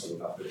Father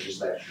Augustine after his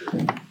lecture,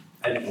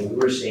 and we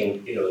were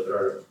saying, there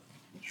are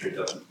sort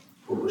of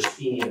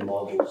Augustinian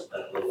models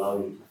that will allow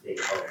you to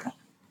think of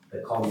the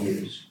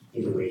communes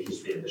in the way he's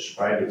been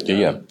describing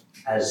them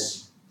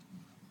as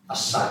a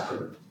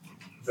sacrament.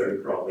 Very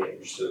broadly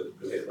understood,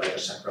 like a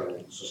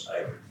sacramental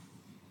society.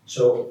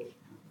 So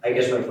I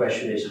guess my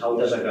question is, how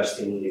does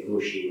Augustine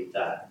negotiate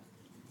that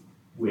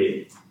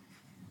with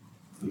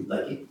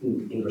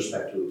in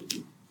respect to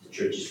the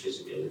church's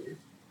visibility and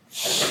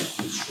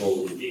then its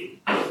role in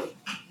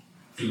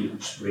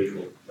the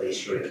spiritual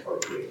place you're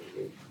incorporated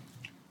in?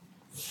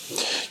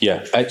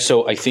 Yeah,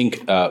 so I think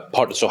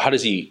so how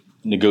does he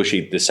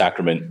negotiate the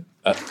sacrament,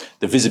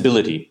 the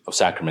visibility of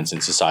sacraments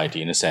in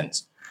society in a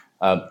sense?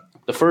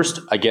 The first,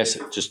 I guess,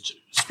 just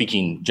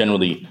speaking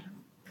generally,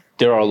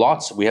 there are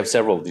lots, we have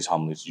several of these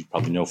homilies, you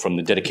probably know, from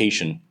the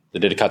dedication, the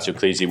Dedicatio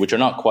Ecclesiae, which are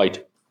not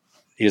quite,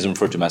 he doesn't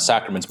refer to them as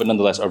sacraments, but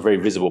nonetheless are very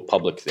visible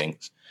public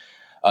things.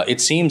 It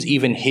seems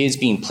even his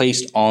being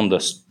placed on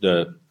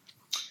the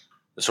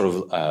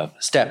sort of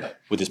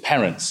step with his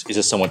parents is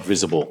a somewhat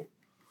visible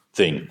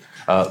thing.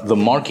 The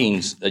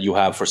markings that you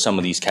have for some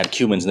of these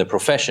catechumens and their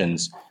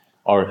professions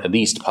are at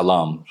least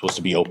palam, supposed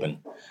to be open.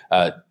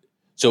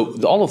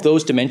 So all of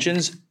those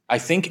dimensions, I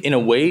think in a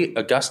way,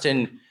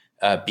 Augustine,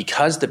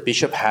 because the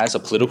bishop has a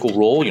political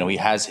role, he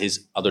has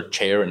his other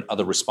chair and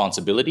other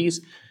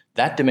responsibilities,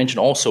 that dimension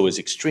also is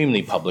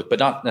extremely public, but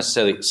not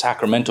necessarily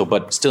sacramental,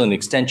 but still an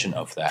extension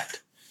of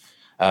that.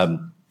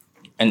 And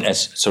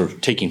as sort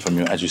of taking from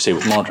you, as you say,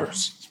 with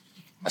martyrs,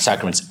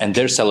 sacraments and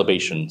their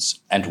celebrations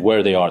and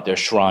where they are, their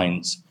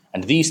shrines,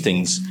 and these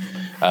things.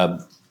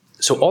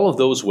 So all of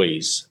those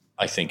ways,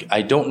 I think.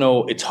 I don't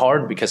know, it's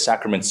hard because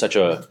sacrament's such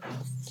a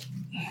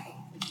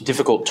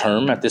difficult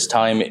term at this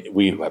time.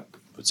 We would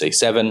say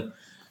 7,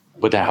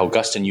 but how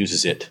Augustine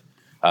uses it,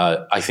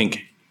 I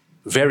think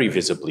very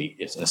visibly,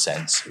 in a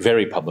sense,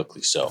 very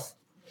publicly so.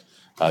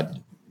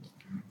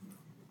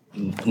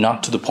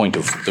 Not to the point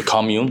of the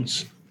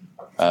communes,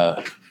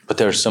 but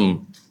there's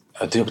some,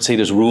 I would say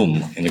there's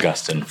room in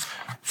Augustine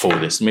for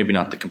this. Maybe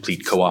not the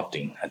complete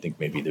co-opting. I think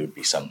maybe there would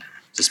be some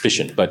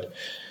suspicion, but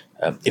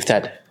if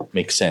that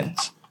makes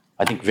sense.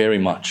 I think very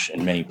much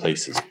in many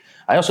places.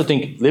 I also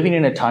think living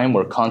in a time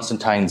where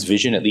Constantine's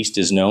vision at least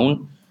is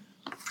known,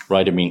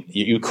 right? I mean,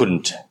 you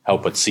couldn't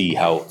help but see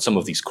how some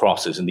of these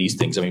crosses and these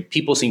things, I mean,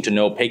 people seem to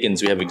know,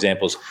 pagans, we have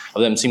examples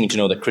of them seeming to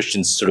know that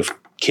Christians sort of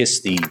kiss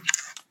the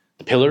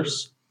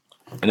pillars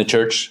in the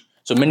church.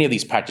 So many of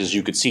these practices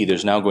you could see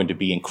there's now going to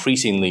be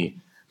increasingly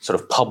sort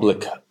of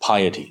public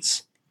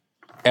pieties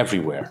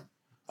everywhere,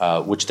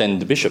 which then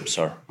the bishops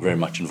are very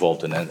much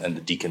involved in, and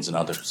the deacons and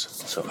others.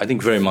 So I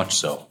think very much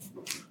so,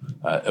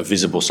 a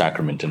visible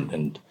sacrament,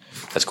 and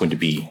that's going to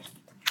be,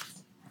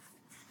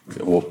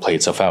 it will play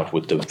itself out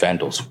with the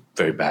Vandals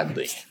very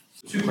badly.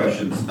 2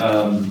 questions.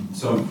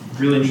 So I'm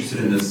really interested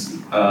in this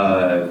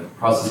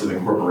process of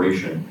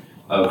incorporation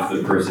of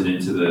the person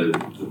into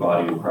the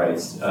body of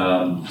Christ.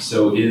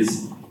 So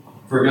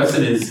for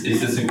Augustine, is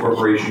this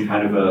incorporation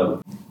kind of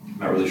a,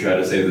 I'm not really sure how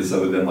to say this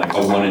other than like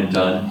a one and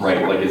done,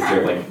 right? Like, is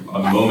there like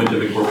a moment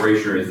of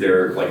incorporation, or is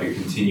there like a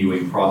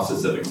continuing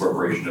process of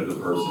incorporation of the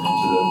person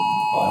into the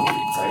body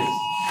of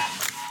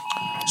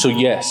Christ? So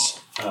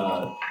yes.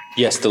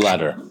 Yes, the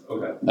latter.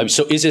 Okay.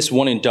 So is this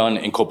one and done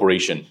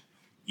incorporation?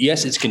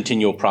 Yes, it's a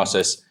continual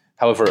process.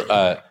 However,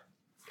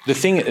 the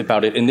thing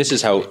about it, and this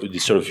is how you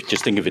sort of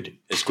just think of it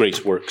as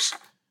grace works.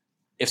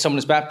 If someone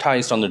is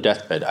baptized on their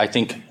deathbed, I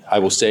think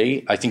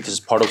this is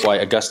part of why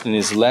Augustine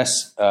is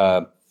less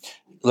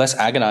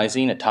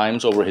agonizing at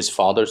times over his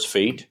father's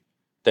fate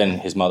than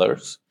his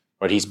mother's.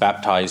 Right? He's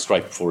baptized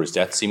right before his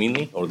death,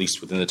 seemingly, or at least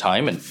within the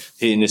time. And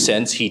in a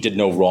sense, he did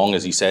no wrong,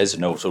 as he says,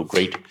 no so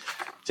great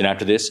sin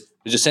after this.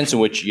 There's a sense in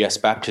which, yes,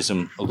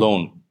 baptism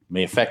alone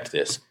may affect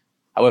this.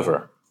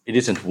 However, it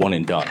isn't one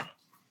and done.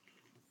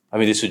 I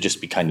mean, this would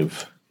just be kind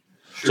of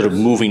sort of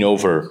moving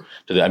over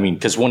to the, I mean,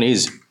 because one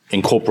is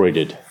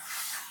incorporated,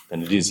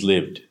 and it is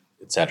lived,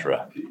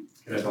 etc.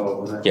 Can I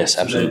follow up on that? Yes,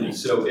 absolutely.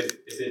 So if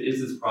it is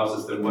this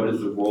process, then what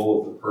is the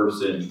role of the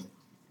person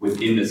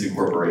within this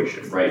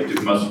incorporation, right?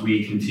 Must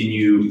we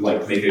continue,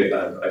 like, make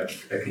a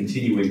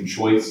continuing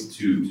choice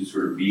to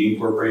sort of be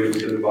incorporated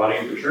within the body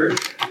of the church?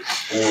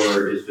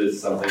 Or is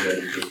this something that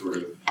is just sort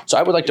of... So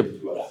I would like to...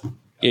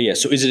 Yeah.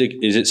 So is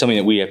it something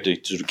that we have to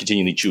sort of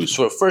continually choose?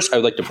 So first, I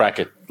would like to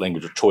bracket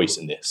language of choice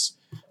in this,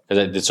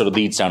 because it sort of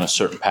leads down a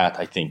certain path,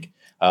 I think.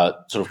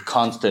 Sort of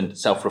constant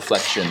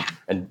self-reflection,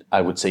 and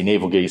I would say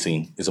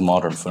navel-gazing is a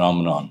modern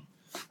phenomenon.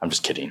 I'm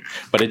just kidding.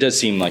 But it does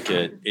seem like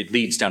it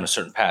leads down a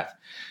certain path.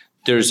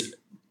 There's,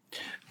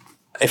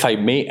 if I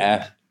may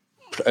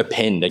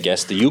append, I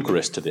guess, the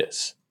Eucharist to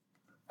this,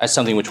 as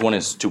something which one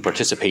is to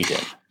participate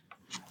in,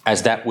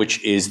 as that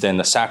which is then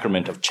the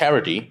sacrament of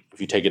charity, if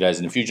you take it as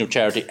an infusion of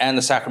charity, and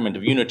the sacrament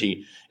of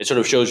unity, it sort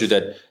of shows you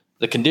that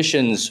the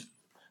conditions,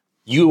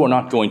 you are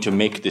not going to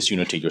make this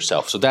unity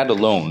yourself. So that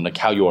alone, like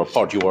how you are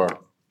part, you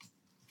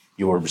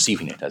are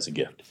receiving it as a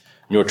gift.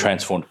 And you're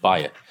transformed by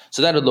it.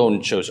 So that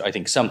alone shows, I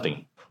think,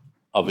 something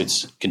of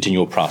its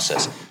continual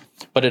process.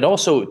 But it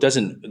also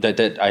doesn't,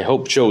 that I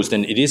hope shows,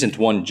 then it isn't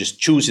one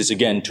just chooses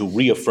again to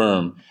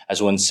reaffirm,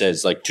 as one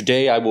says, like,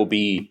 today I will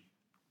be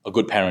a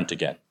good parent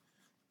again.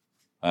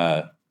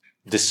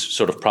 This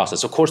sort of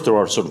process. Of course, there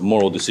are sort of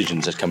moral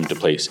decisions that come into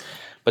place,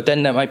 but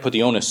then that might put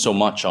the onus so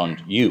much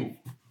on you.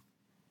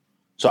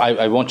 So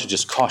I want to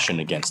just caution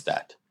against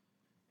that.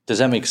 Does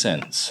that make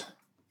sense?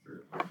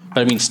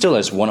 But I mean, still,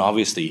 as one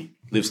obviously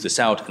lives this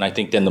out, and I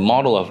think then the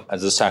model of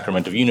as the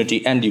sacrament of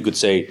unity, and you could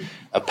say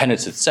a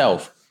penance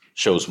itself,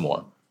 shows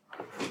more.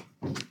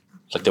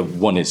 It's like the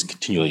one is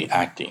continually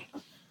acting.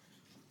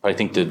 But I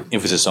think the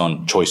emphasis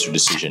on choice or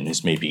decision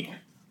is maybe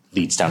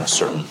leads down a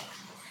certain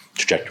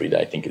trajectory that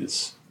I think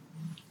is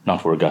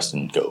not where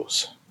Augustine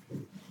goes.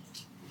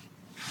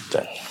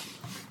 Then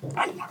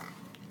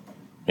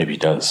maybe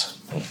it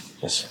does.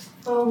 Yes.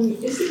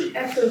 Is the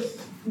act of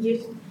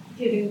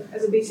giving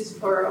as a basis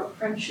for a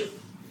friendship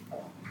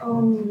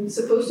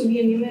supposed to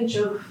be an image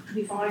of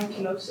divine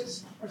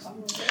kenosis or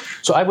something like that?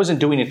 So I wasn't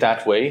doing it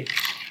that way.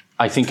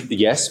 I think,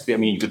 yes, I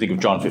mean, you could think of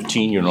John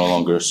 15, you're no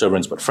longer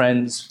servants but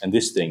friends, and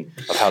this thing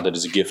of how that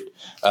is a gift.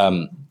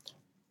 I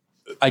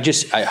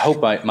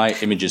hope my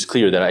image is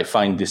clear that I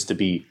find this to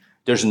be,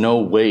 there's no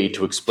way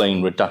to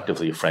explain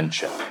reductively a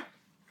friendship.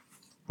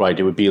 Right?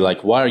 It would be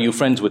like, why are you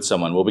friends with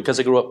someone? Well, because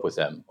I grew up with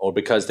them, or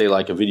because they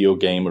like a video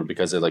game, or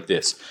because they like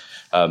this.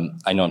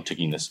 I know I'm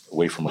taking this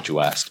away from what you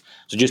asked.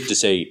 So just to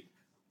say,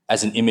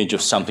 as an image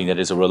of something that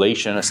is a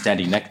relation, a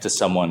standing next to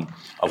someone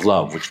of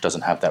love, which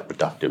doesn't have that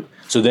reductive.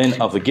 So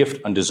then of the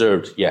gift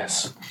undeserved,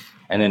 yes.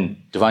 And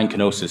then divine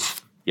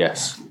kenosis,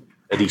 yes.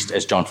 At least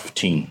as John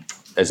 15,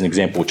 as an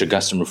example, which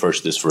Augustine refers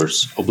to this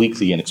verse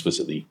obliquely and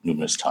explicitly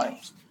numerous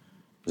times.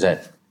 Is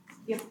that?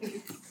 Yeah, thank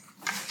you.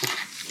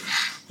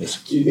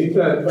 Yes. Do you think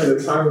that by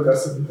the time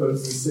Augustine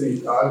proposed the city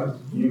of God,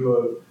 the view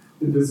of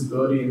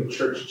invisibility in the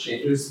church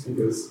changes?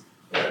 Because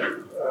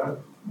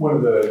one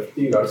of the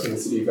themes in the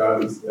city of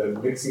God is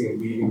mixing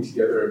and weaving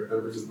together of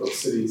members of both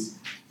cities,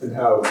 and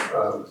how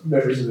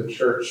members of the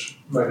church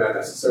might not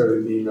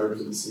necessarily be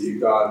members of the city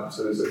of God.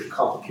 So there's a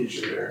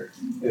complication there,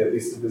 in at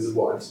least the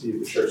visible entity of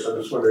the church. So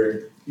I'm just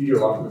wondering, do you do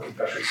a lot from the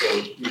confession, so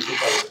you think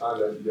by the time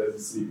that he does the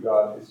City of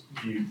God, his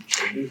view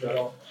changes at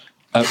all?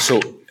 So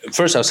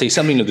first, I'll say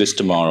something to this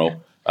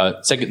tomorrow.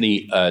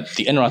 Secondly,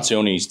 the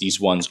Enraciones, these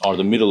ones are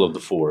the middle of the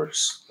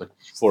fours, like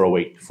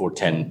 408,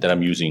 410 that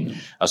I'm using,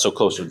 so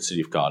close to the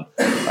City of God.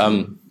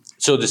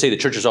 So to say the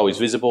church is always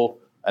visible,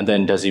 and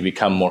then does he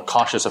become more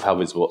cautious of how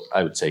visible?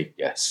 I would say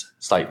yes,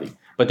 slightly.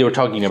 But they were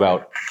talking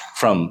about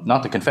from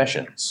not the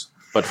confessions,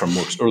 but from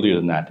works earlier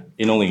than that.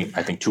 In only,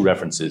 I think, 2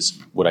 references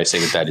would I say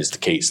that that is the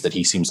case, that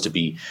he seems to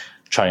be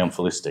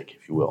triumphalistic,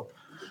 if you will.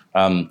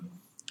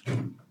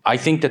 I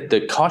think that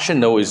the caution,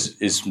 though,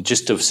 is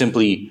just of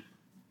simply,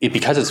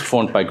 because it's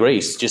formed by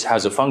grace, just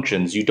has it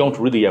functions, you don't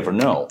really ever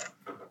know.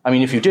 I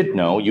mean, if you did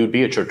know, you'd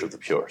be a church of the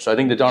pure. So I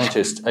think the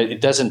Donatist,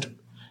 it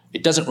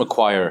doesn't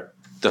require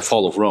the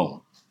fall of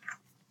Rome.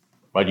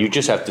 Right? You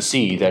just have to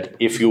see that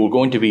if you're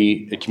going to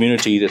be a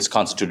community that's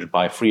constituted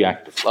by a free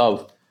act of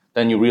love,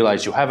 then you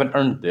realize you haven't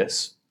earned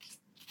this.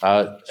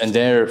 And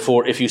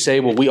therefore, if you say,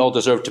 well, we all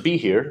deserve to be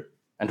here,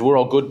 and we're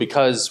all good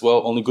because,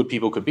 well, only good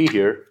people could be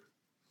here,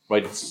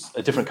 right? It's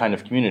a different kind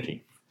of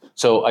community.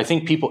 So I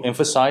think people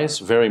emphasize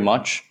very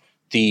much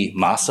the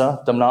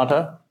massa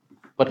damnata,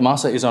 but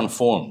massa is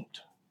unformed,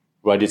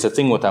 right? It's a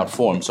thing without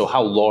form. So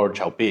how large,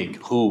 how big,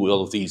 who,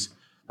 all of these,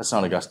 that's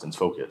not Augustine's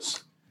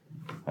focus.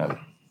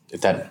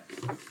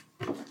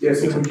 Yeah,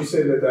 so would you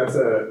say that that's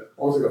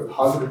almost like a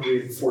positive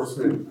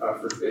reinforcement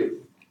for faith?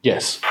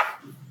 Yes.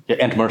 Yeah,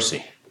 and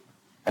mercy,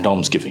 and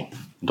almsgiving,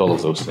 and all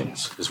of those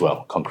things as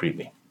well,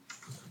 concretely,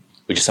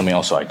 which is something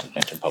also I didn't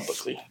mention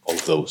publicly, all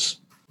of those.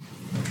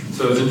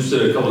 So I was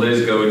interested a couple of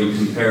days ago when you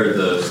compared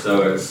the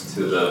Stoics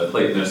to the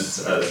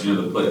Platonists as,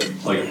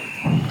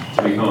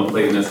 to become a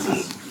Platonist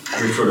is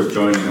you're sort of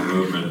joining a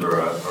movement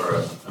or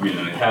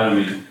an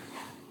academy.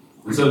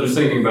 And so I'm just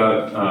thinking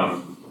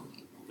about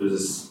there's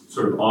this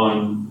sort of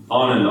on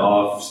and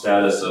off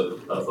status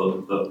of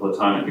the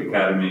Platonic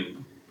Academy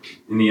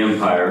in the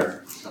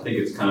Empire. I think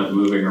it's kind of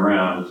moving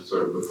around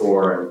sort of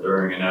before and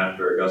during and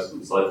after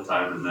Augustine's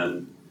lifetime, and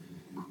then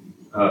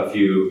a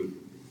few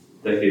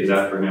decades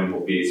after him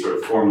will be sort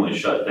of formally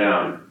shut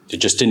down. The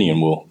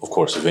Justinian will, of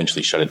course,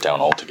 eventually shut it down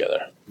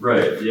altogether.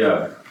 Right,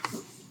 yeah.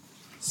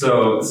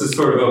 So this is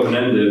sort of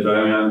open-ended, but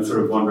I mean, I'm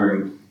sort of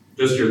wondering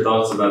just your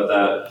thoughts about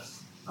that.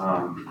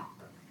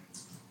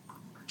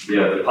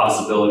 The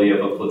possibility of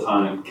a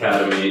Platonic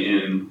academy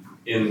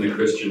in the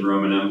Christian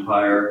Roman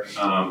Empire.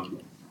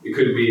 It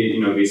could be,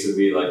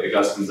 vis-a-vis like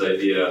Augustine's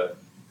idea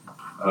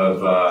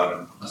of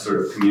a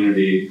sort of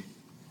community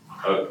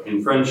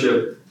in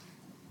friendship.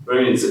 But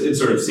I mean, it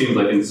sort of seems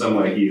like in some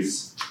way he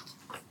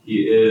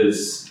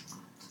is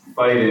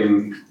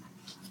fighting.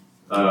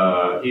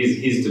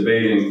 He's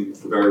debating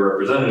the very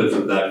representatives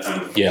of that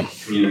kind of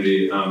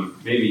community.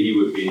 Maybe he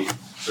would be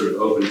sort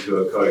of open to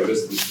a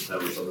coexistence with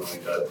them or something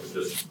like that. But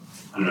just,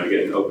 I don't know,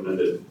 getting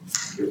open-ended.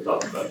 Your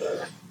thoughts about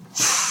that?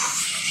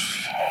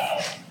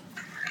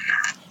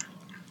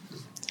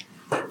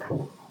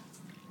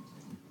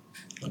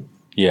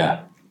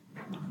 Yeah.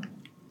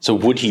 So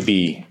would he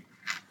be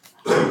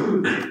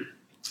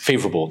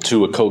favorable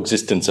to a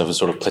coexistence of a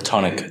sort of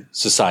Platonic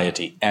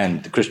society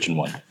and the Christian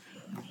one?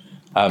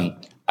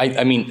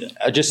 I mean,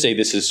 I just say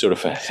this is sort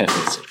of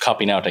it's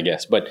copping out, I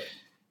guess, but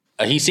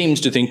he seems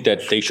to think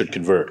that they should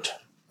convert.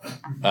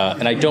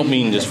 And I don't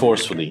mean this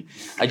forcefully.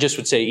 I just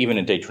would say even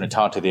in De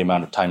Trinitate, the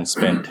amount of time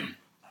spent,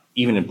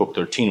 even in Book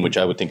 13, which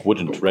I would think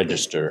wouldn't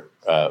register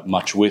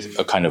much with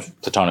a kind of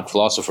Platonic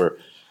philosopher,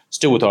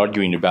 still with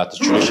arguing about the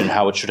tradition,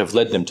 how it should have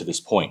led them to this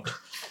point.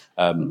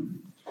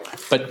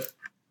 But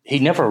he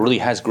never really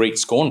has great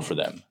scorn for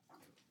them.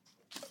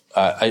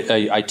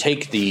 I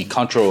take the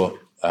Contra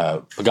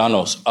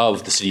Paganos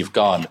of the City of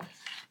God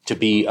to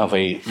be of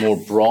a more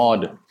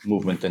broad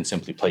movement than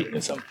simply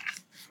Platonism,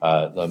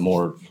 the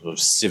more sort of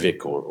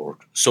civic or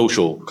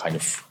social kind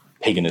of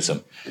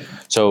paganism.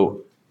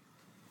 So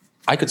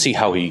I could see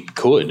how he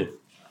could.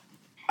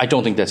 I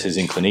don't think that's his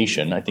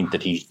inclination. I think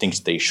that he thinks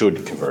they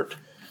should convert,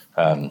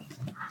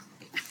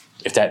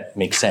 if that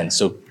makes sense.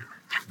 So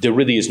there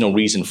really is no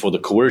reason for the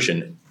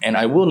coercion. And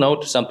I will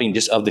note something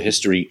just of the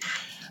history.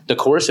 The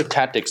coercive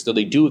tactics, though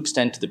they do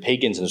extend to the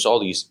pagans, and there's all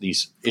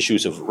these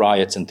issues of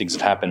riots and things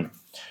that happen,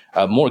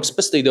 more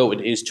explicitly, though,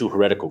 it is to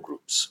heretical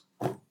groups.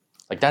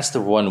 Like that's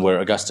the one where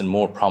Augustine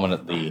more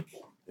prominently,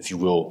 if you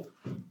will,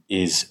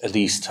 is at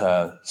least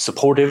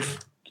supportive,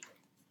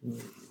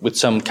 with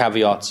some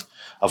caveats,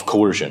 of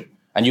coercion.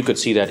 And you could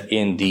see that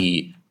in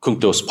the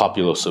Cunctos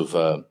Populos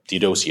of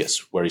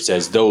Theodosius, where he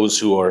says, those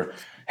who are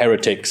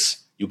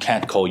heretics, you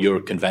can't call your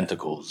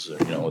conventicles,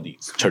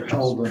 these churches.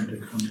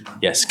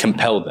 Yes,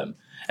 compel them.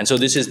 And so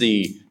this is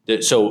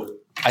so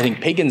I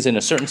think pagans in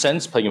a certain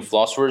sense, pagan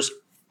philosophers,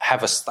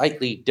 have a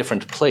slightly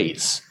different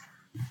place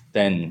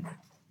than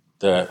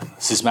the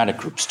schismatic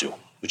groups do,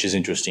 which is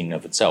interesting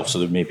of itself. So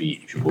there may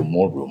be, if you will,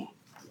 more room.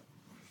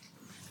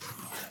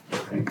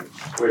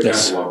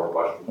 Yes.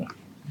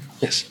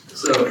 Yes.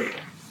 So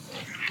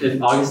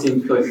if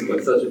Augustine places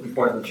like such an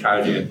important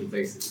charity, and he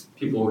thinks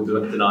people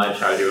who deny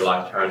charity or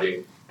lack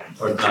charity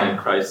or deny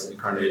Christ's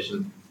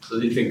incarnation So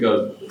do you think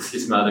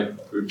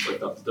schismatic groups like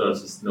Dr.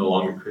 Donuts is no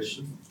longer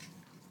Christian?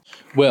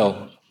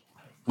 Well,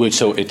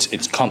 so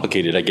it's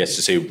complicated, I guess,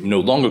 to say no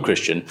longer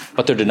Christian,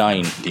 but they're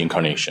denying the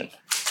incarnation.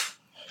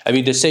 I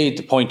mean, to say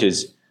the point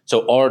is,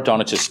 so are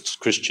Donatists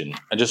Christian?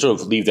 And just sort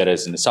of leave that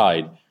as an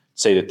aside,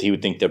 say that he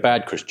would think they're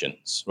bad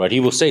Christians, right? He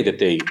will say that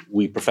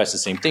we profess the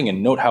same thing.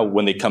 And note how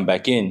when they come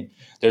back in,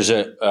 there's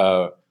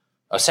a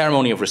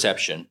ceremony of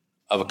reception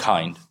of a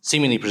kind,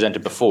 seemingly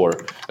presented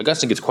before.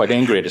 Augustine gets quite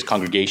angry at his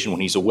congregation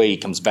when he's away. He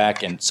comes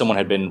back and someone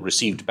had been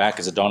received back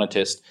as a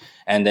Donatist,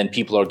 and then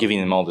people are giving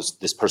him all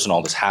this person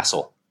all this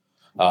hassle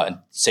and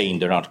saying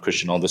they're not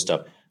Christian, all this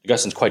stuff.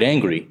 Augustine's quite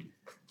angry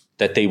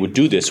that they would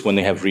do this when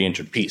they have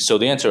re-entered peace. So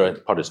the answer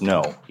part is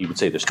no. He would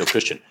say they're still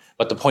Christian.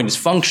 But the point is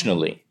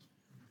functionally,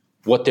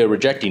 what they're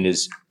rejecting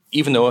is,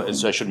 even though,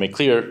 as I should make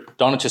clear,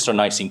 Donatists are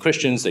Nicene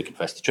Christians, they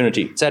confess the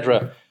Trinity,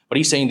 etc., but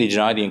he's saying they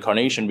deny the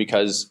incarnation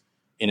because,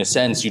 in a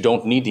sense, you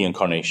don't need the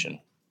incarnation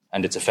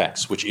and its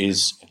effects, which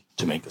is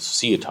to make us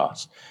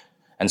societas.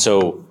 And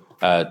so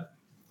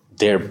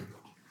they're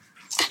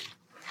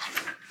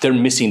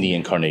missing the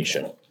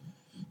incarnation.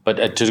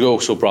 But to go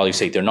so broadly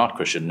say they're not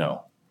Christian,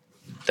 no.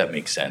 That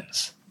makes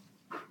sense.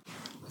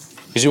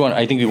 Because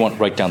I think we want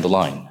right down the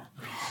line.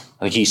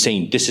 Like he's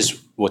saying this is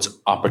what's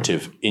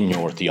operative in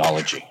your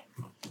theology,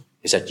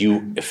 is that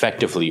you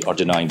effectively are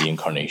denying the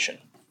incarnation.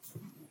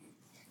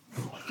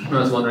 I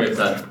was wondering if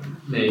that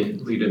may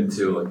lead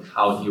into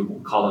how he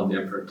will call on the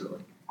emperor to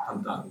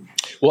come down.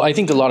 Well, I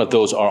think a lot of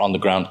those are on the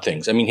ground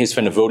things. I mean, his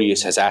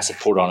Fenivodius has acid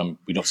poured on him.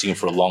 We don't see him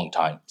for a long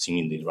time,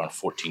 seemingly around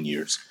 14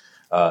 years.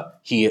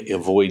 He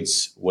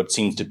avoids what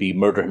seems to be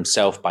murder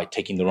himself by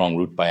taking the wrong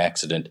route by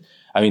accident.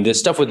 I mean, the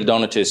stuff with the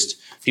Donatists,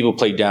 people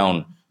played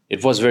down.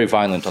 It was very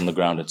violent on the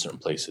ground in certain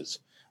places.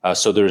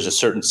 So there is a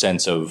certain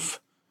sense of,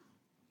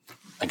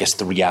 I guess,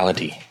 the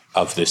reality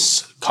of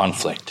this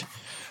conflict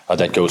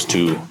that goes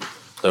to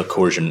the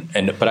coercion.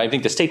 But I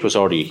think the state was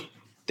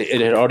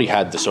it had already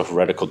had the sort of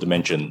heretical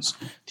dimensions.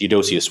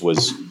 Theodosius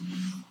was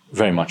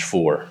very much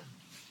for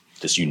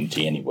this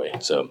unity anyway.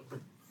 So,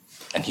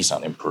 and he's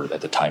not emperor at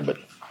the time, but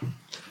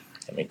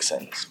that makes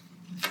sense.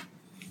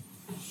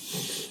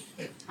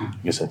 I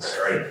guess that's...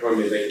 All right,